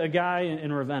seen a guy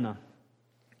in Ravenna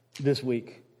this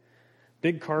week.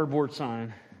 Big cardboard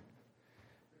sign.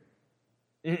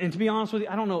 And to be honest with you,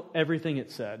 I don't know everything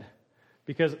it said.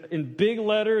 Because in big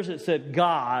letters it said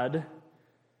God,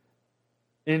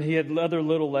 and he had other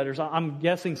little letters. I'm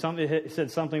guessing it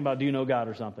said something about, do you know God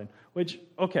or something? Which,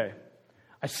 okay,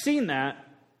 I seen that,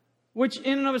 which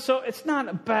in and of itself, it's not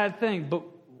a bad thing. But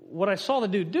what I saw the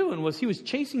dude doing was he was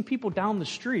chasing people down the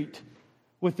street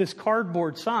with this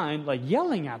cardboard sign, like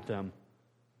yelling at them.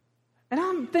 And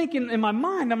I'm thinking in my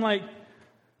mind, I'm like,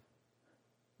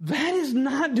 that is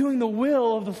not doing the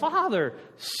will of the Father.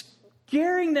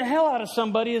 Scaring the hell out of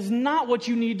somebody is not what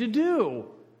you need to do.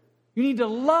 You need to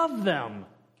love them.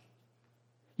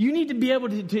 You need to be able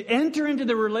to enter into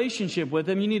the relationship with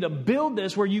them. You need to build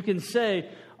this where you can say,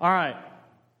 all right,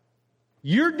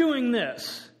 you're doing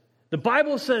this. The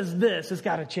Bible says this. It's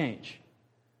got to change.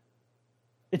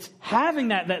 It's having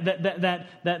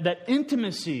that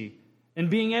intimacy and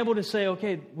being able to say,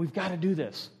 okay, we've got to do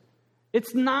this.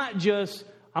 It's not just,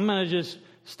 I'm going to just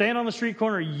stand on the street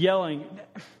corner yelling.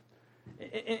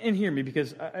 And hear me,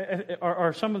 because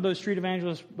are some of those street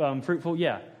evangelists fruitful?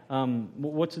 Yeah.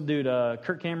 What's the dude?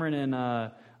 Kirk Cameron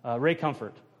and Ray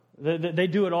Comfort. They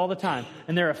do it all the time,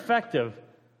 and they're effective.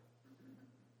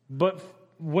 But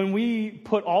when we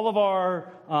put all of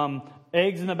our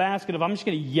eggs in the basket of I'm just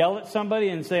going to yell at somebody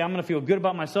and say I'm going to feel good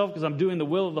about myself because I'm doing the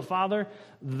will of the Father,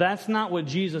 that's not what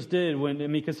Jesus did.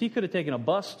 Because he could have taken a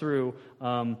bus through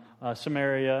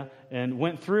Samaria and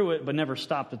went through it, but never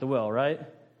stopped at the well, right?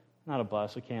 Not a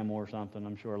bus, a camel or something,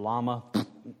 I'm sure. Llama,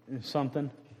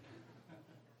 something.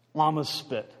 Llama's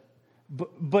spit.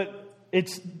 But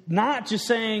it's not just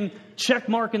saying, check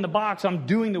mark in the box, I've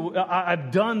done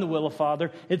the will of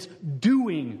Father. It's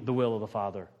doing the will of the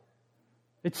Father.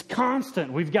 It's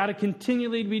constant. We've got to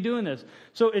continually be doing this.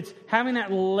 So it's having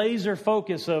that laser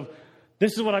focus of,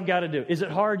 this is what I've got to do. Is it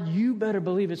hard? You better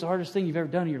believe it's the hardest thing you've ever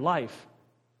done in your life.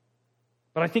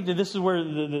 But I think that this is where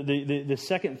the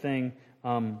second thing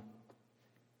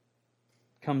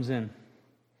comes in.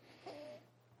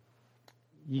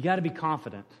 You got to be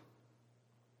confident.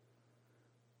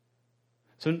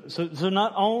 So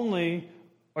not only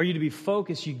are you to be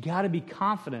focused, you got to be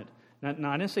confident.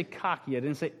 Now, I didn't say cocky, I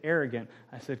didn't say arrogant,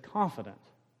 I said confident.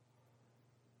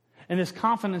 And this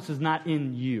confidence is not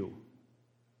in you.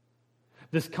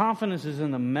 This confidence is in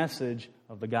the message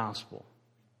of the gospel.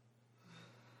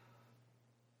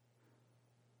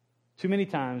 Too many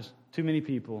times, too many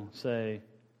people say,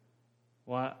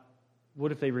 well,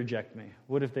 what if they reject me?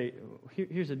 What if they...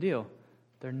 Here's the deal.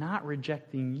 They're not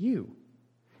rejecting you.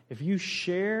 If you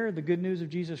share the good news of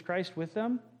Jesus Christ with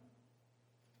them,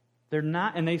 they're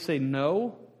not, and they say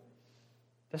no,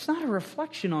 that's not a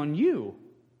reflection on you.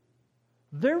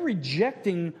 They're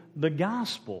rejecting the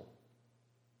gospel.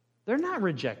 They're not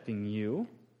rejecting you.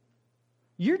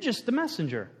 You're just the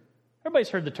messenger. Everybody's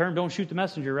heard the term, don't shoot the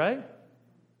messenger, right?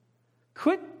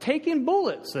 Quit taking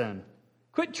bullets then.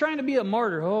 Quit trying to be a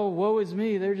martyr. Oh, woe is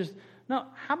me. No,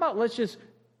 how about let's just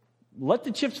let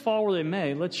the chips fall where they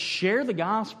may. Let's share the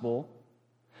gospel.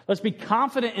 Let's be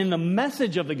confident in the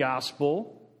message of the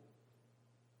gospel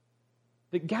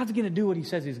that God's going to do what he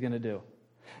says he's going to do.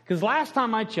 Because last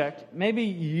time I checked, maybe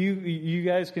you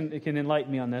guys can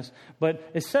enlighten me on this, but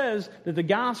it says that the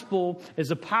gospel is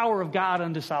the power of God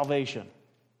unto salvation.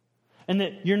 And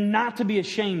that you're not to be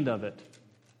ashamed of it.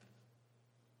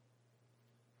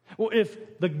 Well,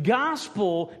 if the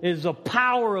gospel is the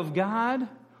power of God,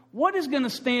 what is going to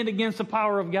stand against the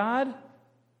power of God?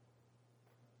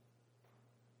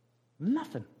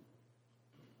 Nothing.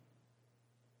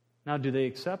 Now, do they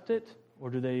accept it? Or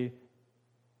do they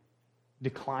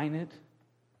decline it?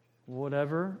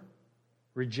 Whatever.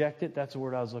 Reject it? That's the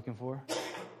word I was looking for.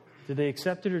 Do they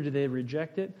accept it or do they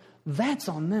reject it? That's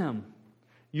on them.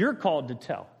 You're called to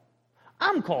tell.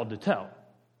 I'm called to tell.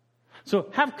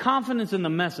 So have confidence in the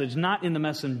message, not in the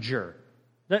messenger.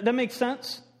 That makes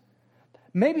sense?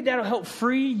 Maybe that'll help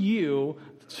free you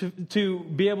to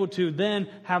be able to then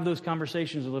have those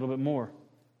conversations a little bit more.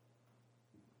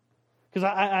 Because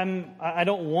I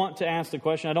don't want to ask the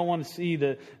question. I don't want to see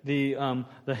the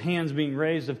hands being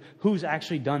raised of who's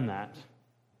actually done that.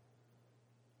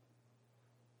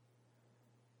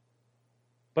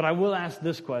 But I will ask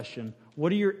this question.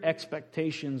 What are your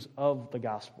expectations of the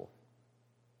gospel?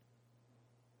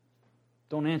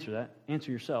 Don't answer that.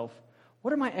 Answer yourself.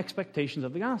 What are my expectations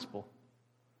of the gospel?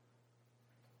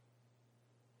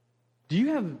 Do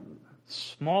you have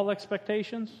small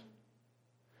expectations?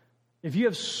 If you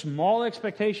have small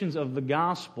expectations of the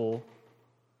gospel,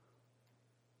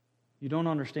 you don't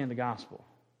understand the gospel.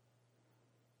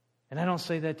 And I don't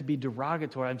say that to be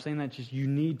derogatory. I'm saying that just you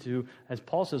need to, as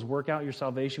Paul says, work out your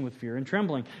salvation with fear and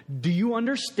trembling. Do you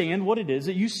understand what it is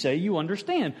that you say you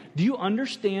understand? Do you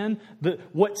understand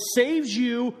what saves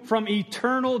you from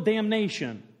eternal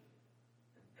damnation?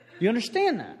 Do you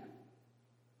understand that?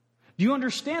 Do you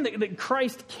understand that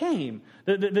Christ came?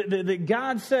 That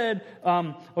God said,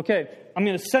 okay, I'm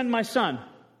going to send my son.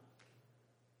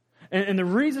 And the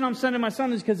reason I'm sending my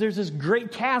son is because there's this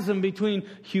great chasm between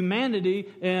humanity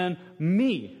and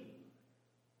me.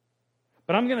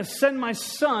 But I'm going to send my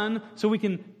son so we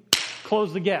can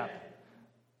close the gap.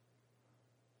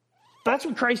 That's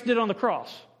what Christ did on the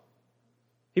cross.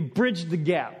 He bridged the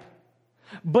gap.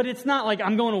 But it's not like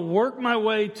I'm going to work my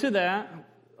way to that.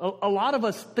 A lot of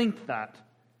us think that.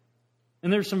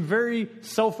 And there's some very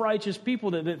self-righteous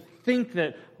people that think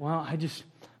that, well,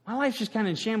 my life's just kind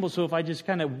of in shambles, so if I just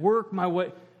kind of work my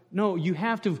way... No, you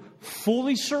have to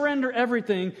fully surrender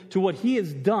everything to what He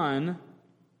has done,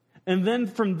 and then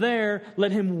from there,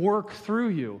 let Him work through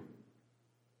you.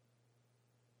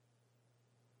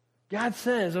 God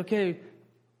says, okay,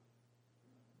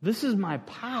 This is my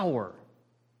power.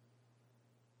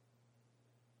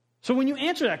 So when you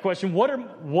answer that question,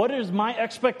 what is my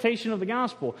expectation of the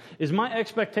gospel? Is my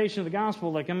expectation of the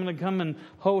gospel like I'm going to come and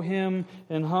ho him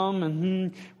and hum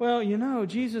and well,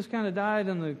 Jesus kind of died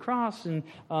on the cross and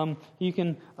he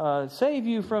can save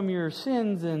you from your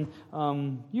sins and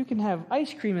you can have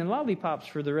ice cream and lollipops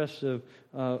for the rest of...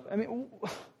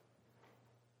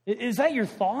 is that your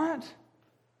thought?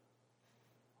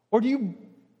 Or do you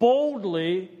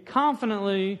boldly,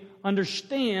 confidently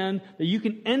understand that you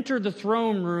can enter the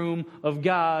throne room of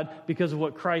God because of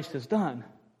what Christ has done?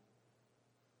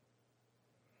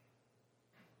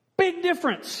 Big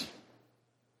difference.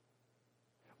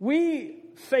 We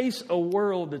face a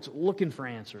world that's looking for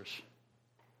answers.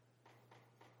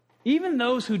 Even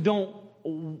those who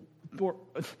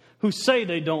say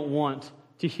they don't want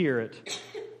to hear it.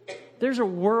 There's a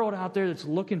world out there that's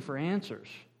looking for answers.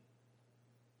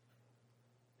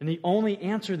 And the only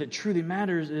answer that truly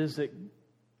matters is that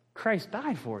Christ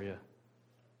died for you.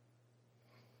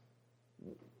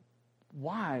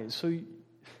 Why? So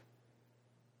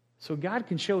God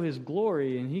can show His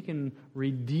glory and He can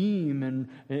redeem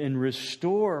and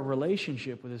restore a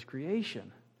relationship with His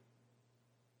creation.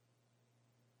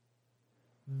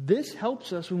 This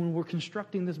helps us when we're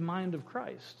constructing this mind of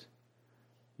Christ.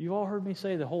 You've all heard me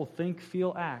say the whole think,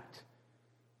 feel, act.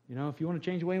 If you want to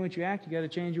change the way in which you act, you got to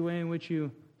change the way in which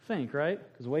you think, right?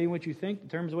 Because the way in which you think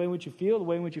determines the way in which you feel. The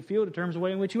way in which you feel determines the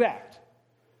way in which you act.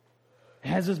 It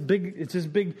has this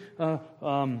big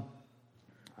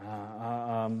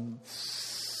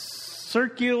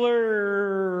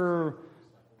circular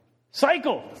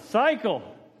cycle. It's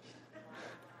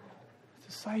a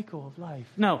cycle of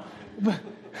life. No,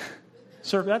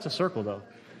 that's a circle though.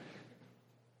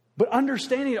 But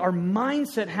understanding our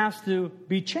mindset has to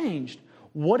be changed.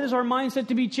 What is our mindset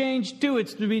to be changed to?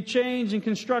 It's to be changed and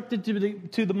constructed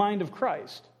to the mind of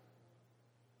Christ.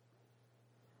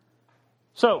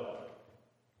 So,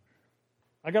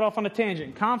 I got off on a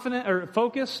tangent. Confident or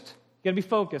focused? You got to be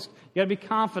focused. You got to be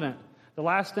confident. The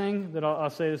last thing that I'll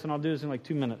say this, and I'll do this in like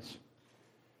 2 minutes.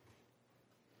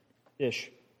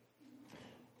 Ish.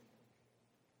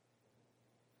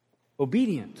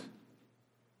 Obedient.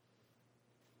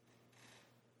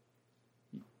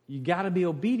 You got to be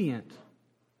obedient.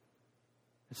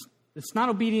 It's not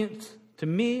obedience to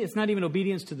me. It's not even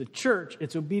obedience to the church.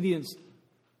 It's obedience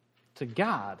to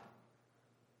God.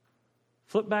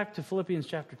 Flip back to Philippians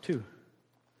chapter 2.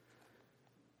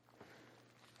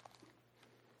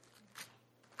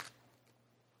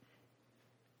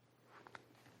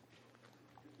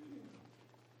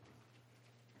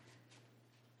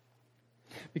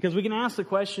 Because we can ask the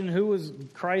question, who was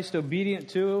Christ obedient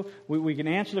to? We can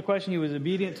answer the question, He was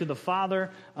obedient to the Father.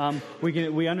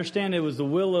 We understand it was the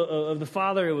will of the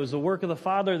Father. It was the work of the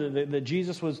Father that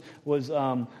Jesus was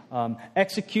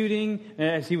executing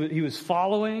as He was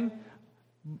following.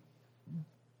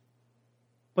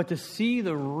 But to see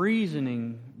the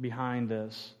reasoning behind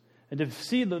this, and to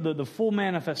see the full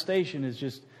manifestation is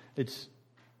just, it's,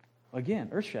 again,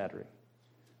 earth-shattering.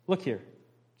 Look here.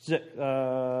 2,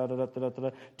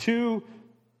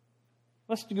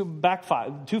 let's go back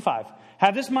 2:5.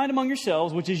 Have this mind among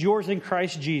yourselves, which is yours in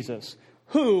Christ Jesus,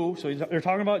 who, so they're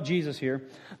talking about Jesus here,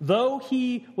 though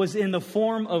He was in the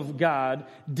form of God,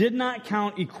 did not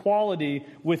count equality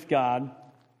with God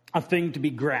a thing to be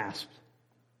grasped,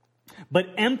 but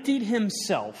emptied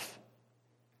Himself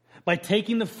by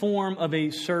taking the form of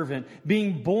a servant,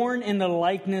 being born in the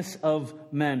likeness of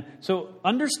men. So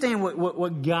understand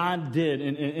what God did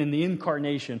in the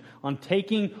incarnation on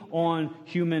taking on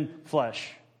human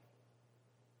flesh.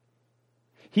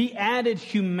 He added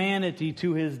humanity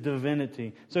to His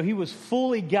divinity. So He was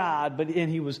fully God,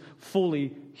 and He was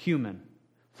fully human.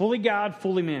 Fully God,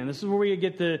 fully man. This is where we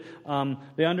get the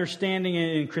understanding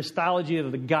in Christology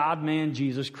of the God-man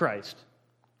Jesus Christ.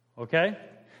 Okay?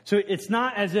 So it's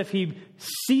not as if He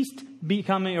ceased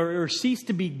becoming or ceased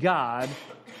to be God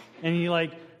and He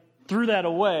threw that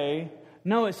away.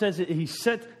 No, it says that He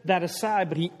set that aside,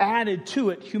 but He added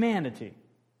to it humanity.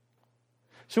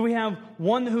 So we have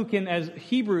one who can, as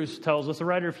Hebrews tells us, the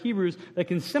writer of Hebrews, that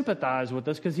can sympathize with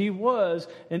us because He was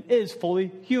and is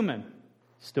fully human,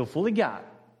 still fully God.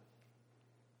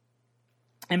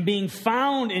 And being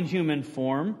found in human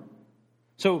form,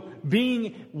 so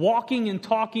walking and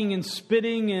talking and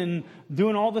spitting and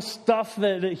doing all the stuff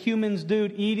that humans do,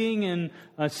 eating and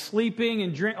sleeping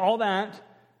and drink, all that,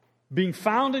 being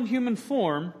found in human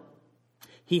form,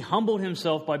 He humbled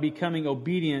Himself by becoming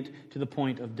obedient to the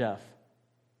point of death.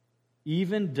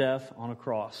 Even death on a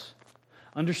cross.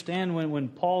 Understand when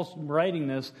Paul's writing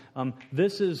this,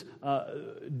 this is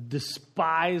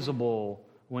despisable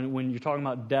when you're talking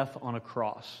about death on a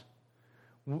cross.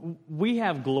 We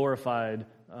have glorified,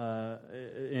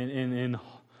 in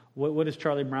what does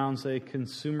Charlie Brown say?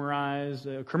 Commercialized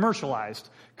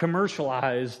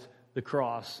the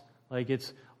cross. Like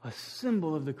it's a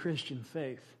symbol of the Christian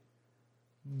faith.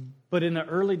 But in the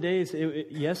early days,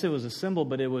 yes, it was a symbol,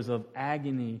 but it was of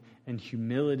agony and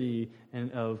humility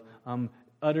and of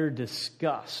utter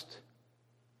disgust.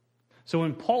 So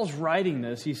when Paul's writing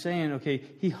this, he's saying, okay,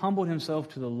 he humbled himself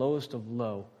to the lowest of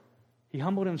low. He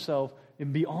humbled himself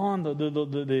beyond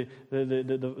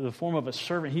the form of a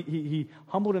servant. He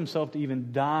humbled himself to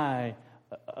even die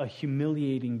a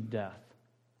humiliating death.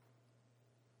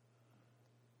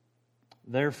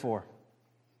 Therefore,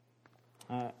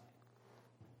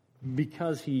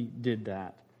 because he did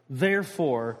that,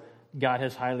 therefore God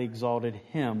has highly exalted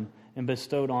him and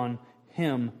bestowed on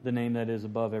him the name that is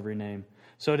above every name.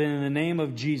 So that in the name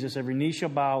of Jesus, every knee shall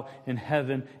bow in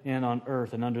heaven and on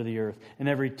earth and under the earth, and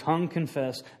every tongue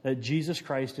confess that Jesus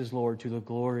Christ is Lord, to the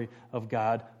glory of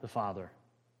God the Father.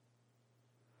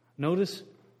 Notice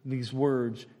these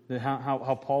words, that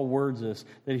how Paul words this,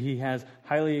 that he has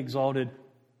highly exalted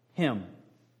him,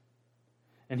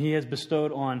 and he has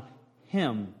bestowed on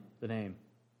him the name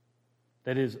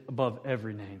that is above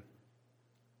every name.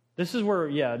 This is where,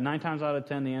 9 times out of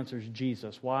 10, the answer is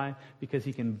Jesus. Why? Because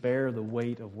he can bear the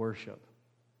weight of worship.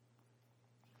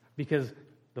 Because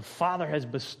the Father has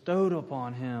bestowed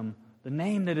upon him the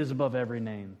name that is above every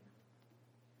name.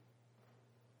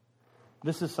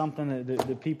 This is something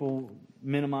that people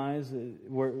minimize.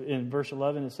 Where in verse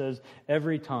 11 it says,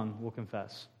 every tongue will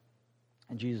confess,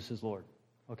 and Jesus is Lord.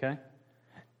 Okay?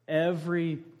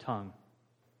 Every tongue.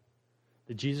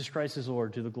 That Jesus Christ is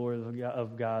Lord, to the glory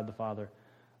of God the Father.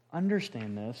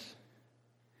 Understand this.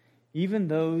 Even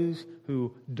those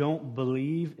who don't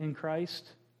believe in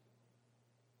Christ,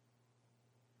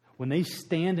 when they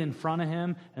stand in front of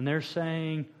him and they're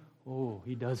saying, oh,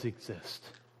 he does exist,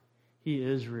 he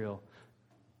is real,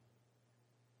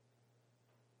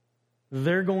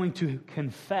 they're going to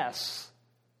confess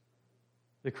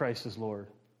that Christ is Lord.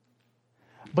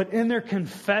 But in their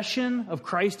confession of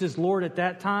Christ as Lord at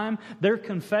that time, their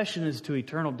confession is to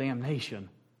eternal damnation.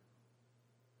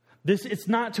 It's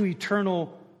not to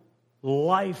eternal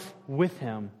life with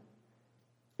him.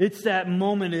 It's that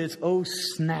moment is, oh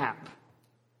snap,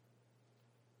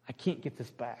 I can't get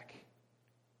this back.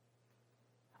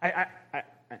 I'm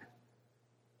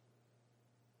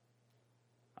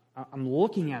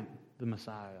looking at the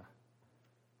Messiah,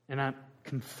 and I'm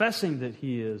confessing that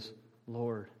he is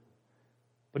Lord.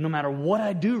 But no matter what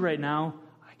I do right now,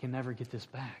 I can never get this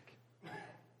back.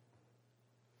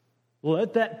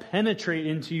 Let that penetrate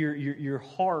into your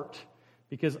heart,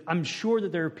 because I'm sure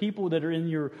that there are people that are in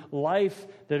your life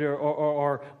that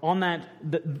are on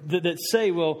that say,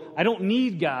 well, I don't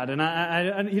need God,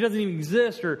 and he doesn't even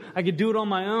exist, or I could do it on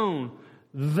my own.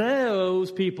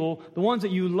 Those people, the ones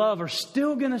that you love, are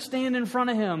still going to stand in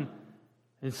front of him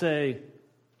and say,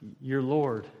 you're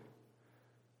Lord.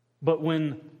 But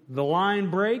when the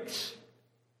line breaks,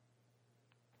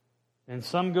 and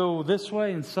some go this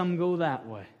way and some go that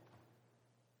way,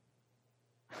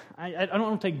 I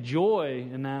don't take joy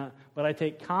in that, but I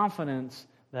take confidence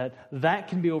that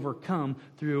can be overcome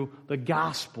through the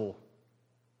gospel.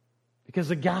 Because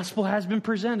the gospel has been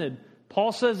presented.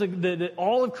 Paul says that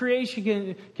all of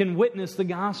creation can witness the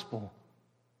gospel.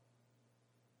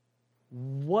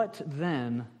 What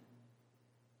then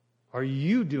are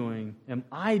you doing, am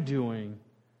I doing,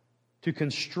 to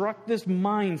construct this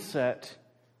mindset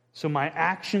so my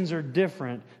actions are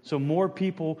different, so more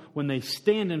people, when they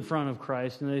stand in front of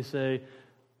Christ and they say,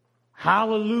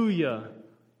 hallelujah,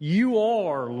 you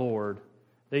are Lord,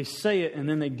 they say it and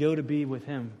then they go to be with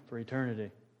him for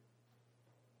eternity.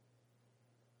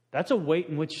 That's a weight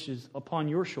in which is upon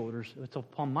your shoulders. It's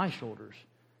upon my shoulders.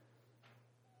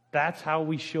 That's how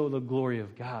we show the glory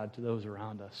of God to those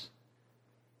around us.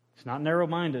 It's not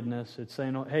narrow-mindedness. It's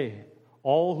saying, hey,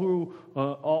 all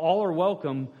are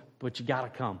welcome, but you got to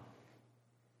come.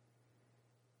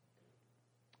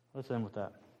 Let's end with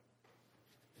that.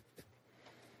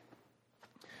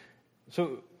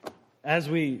 So, as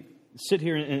we sit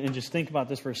here and just think about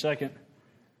this for a second,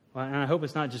 and I hope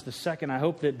it's not just a second, I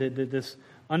hope that this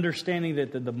understanding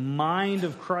that the mind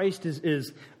of Christ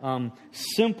is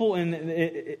simple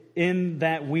in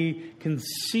that we can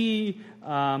see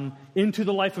into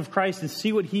the life of Christ and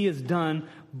see what he has done,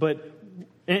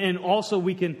 and also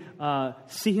we can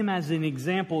see him as an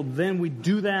example. Then we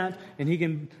do that, and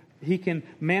he can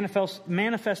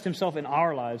manifest himself in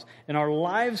our lives, and our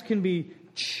lives can be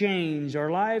changed. Our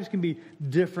lives can be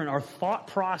different. Our thought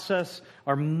process,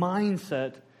 our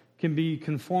mindset can be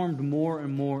conformed more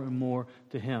and more and more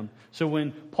to Him. So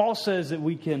when Paul says that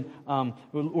we can, or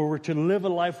we're to live a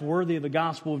life worthy of the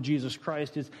gospel of Jesus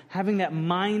Christ, it's having that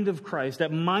mind of Christ,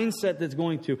 that mindset that's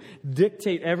going to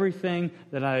dictate everything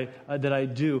that I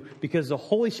do, because the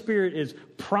Holy Spirit is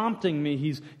prompting me.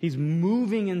 He's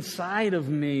moving inside of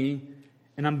me,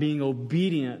 and I'm being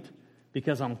obedient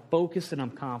because I'm focused and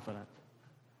I'm confident.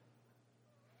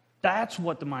 That's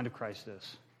what the mind of Christ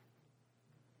is.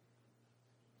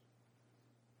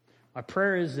 My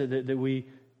prayer is that we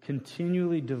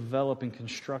continually develop and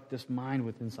construct this mind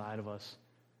within inside of us.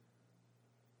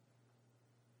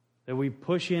 That we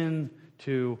push in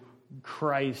to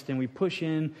Christ and we push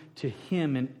in to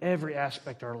Him in every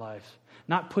aspect of our lives.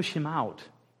 Not push Him out,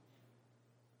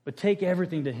 but take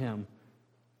everything to Him.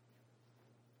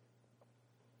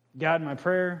 God, my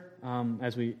prayer,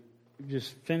 as we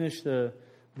just finish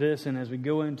this and as we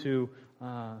go into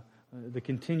the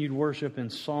continued worship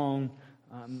and song,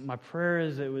 my prayer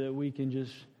is that we can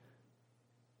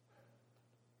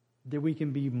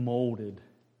be molded.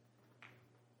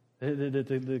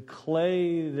 The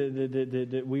clay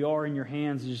that we are in your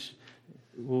hands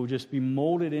will just be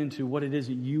molded into what it is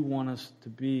that you want us to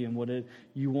be and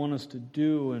you want us to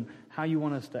do and how you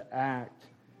want us to act.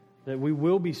 That we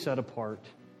will be set apart.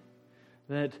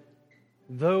 That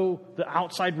though the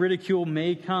outside ridicule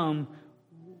may come,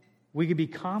 we can be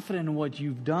confident in what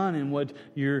you've done and what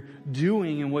you're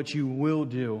doing and what you will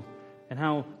do, and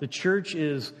how the church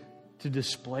is to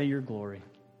display your glory.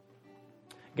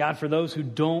 God, for those who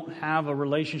don't have a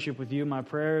relationship with you, my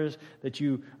prayer is that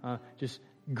you just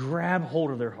grab hold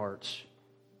of their hearts.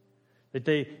 That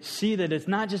they see that it's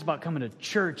not just about coming to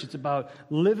church, it's about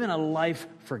living a life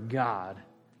for God.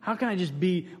 How can I just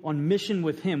be on mission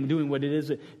with Him, doing what it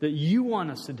is that you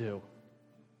want us to do?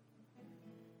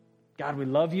 God, we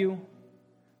love you.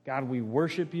 God, we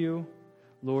worship you.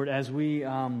 Lord, as we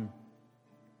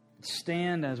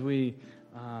stand, as we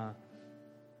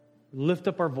lift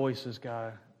up our voices,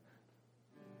 God,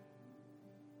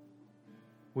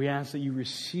 we ask that you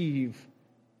receive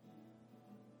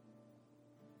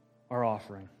our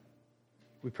offering.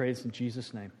 We pray this in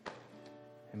Jesus' name.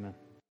 Amen.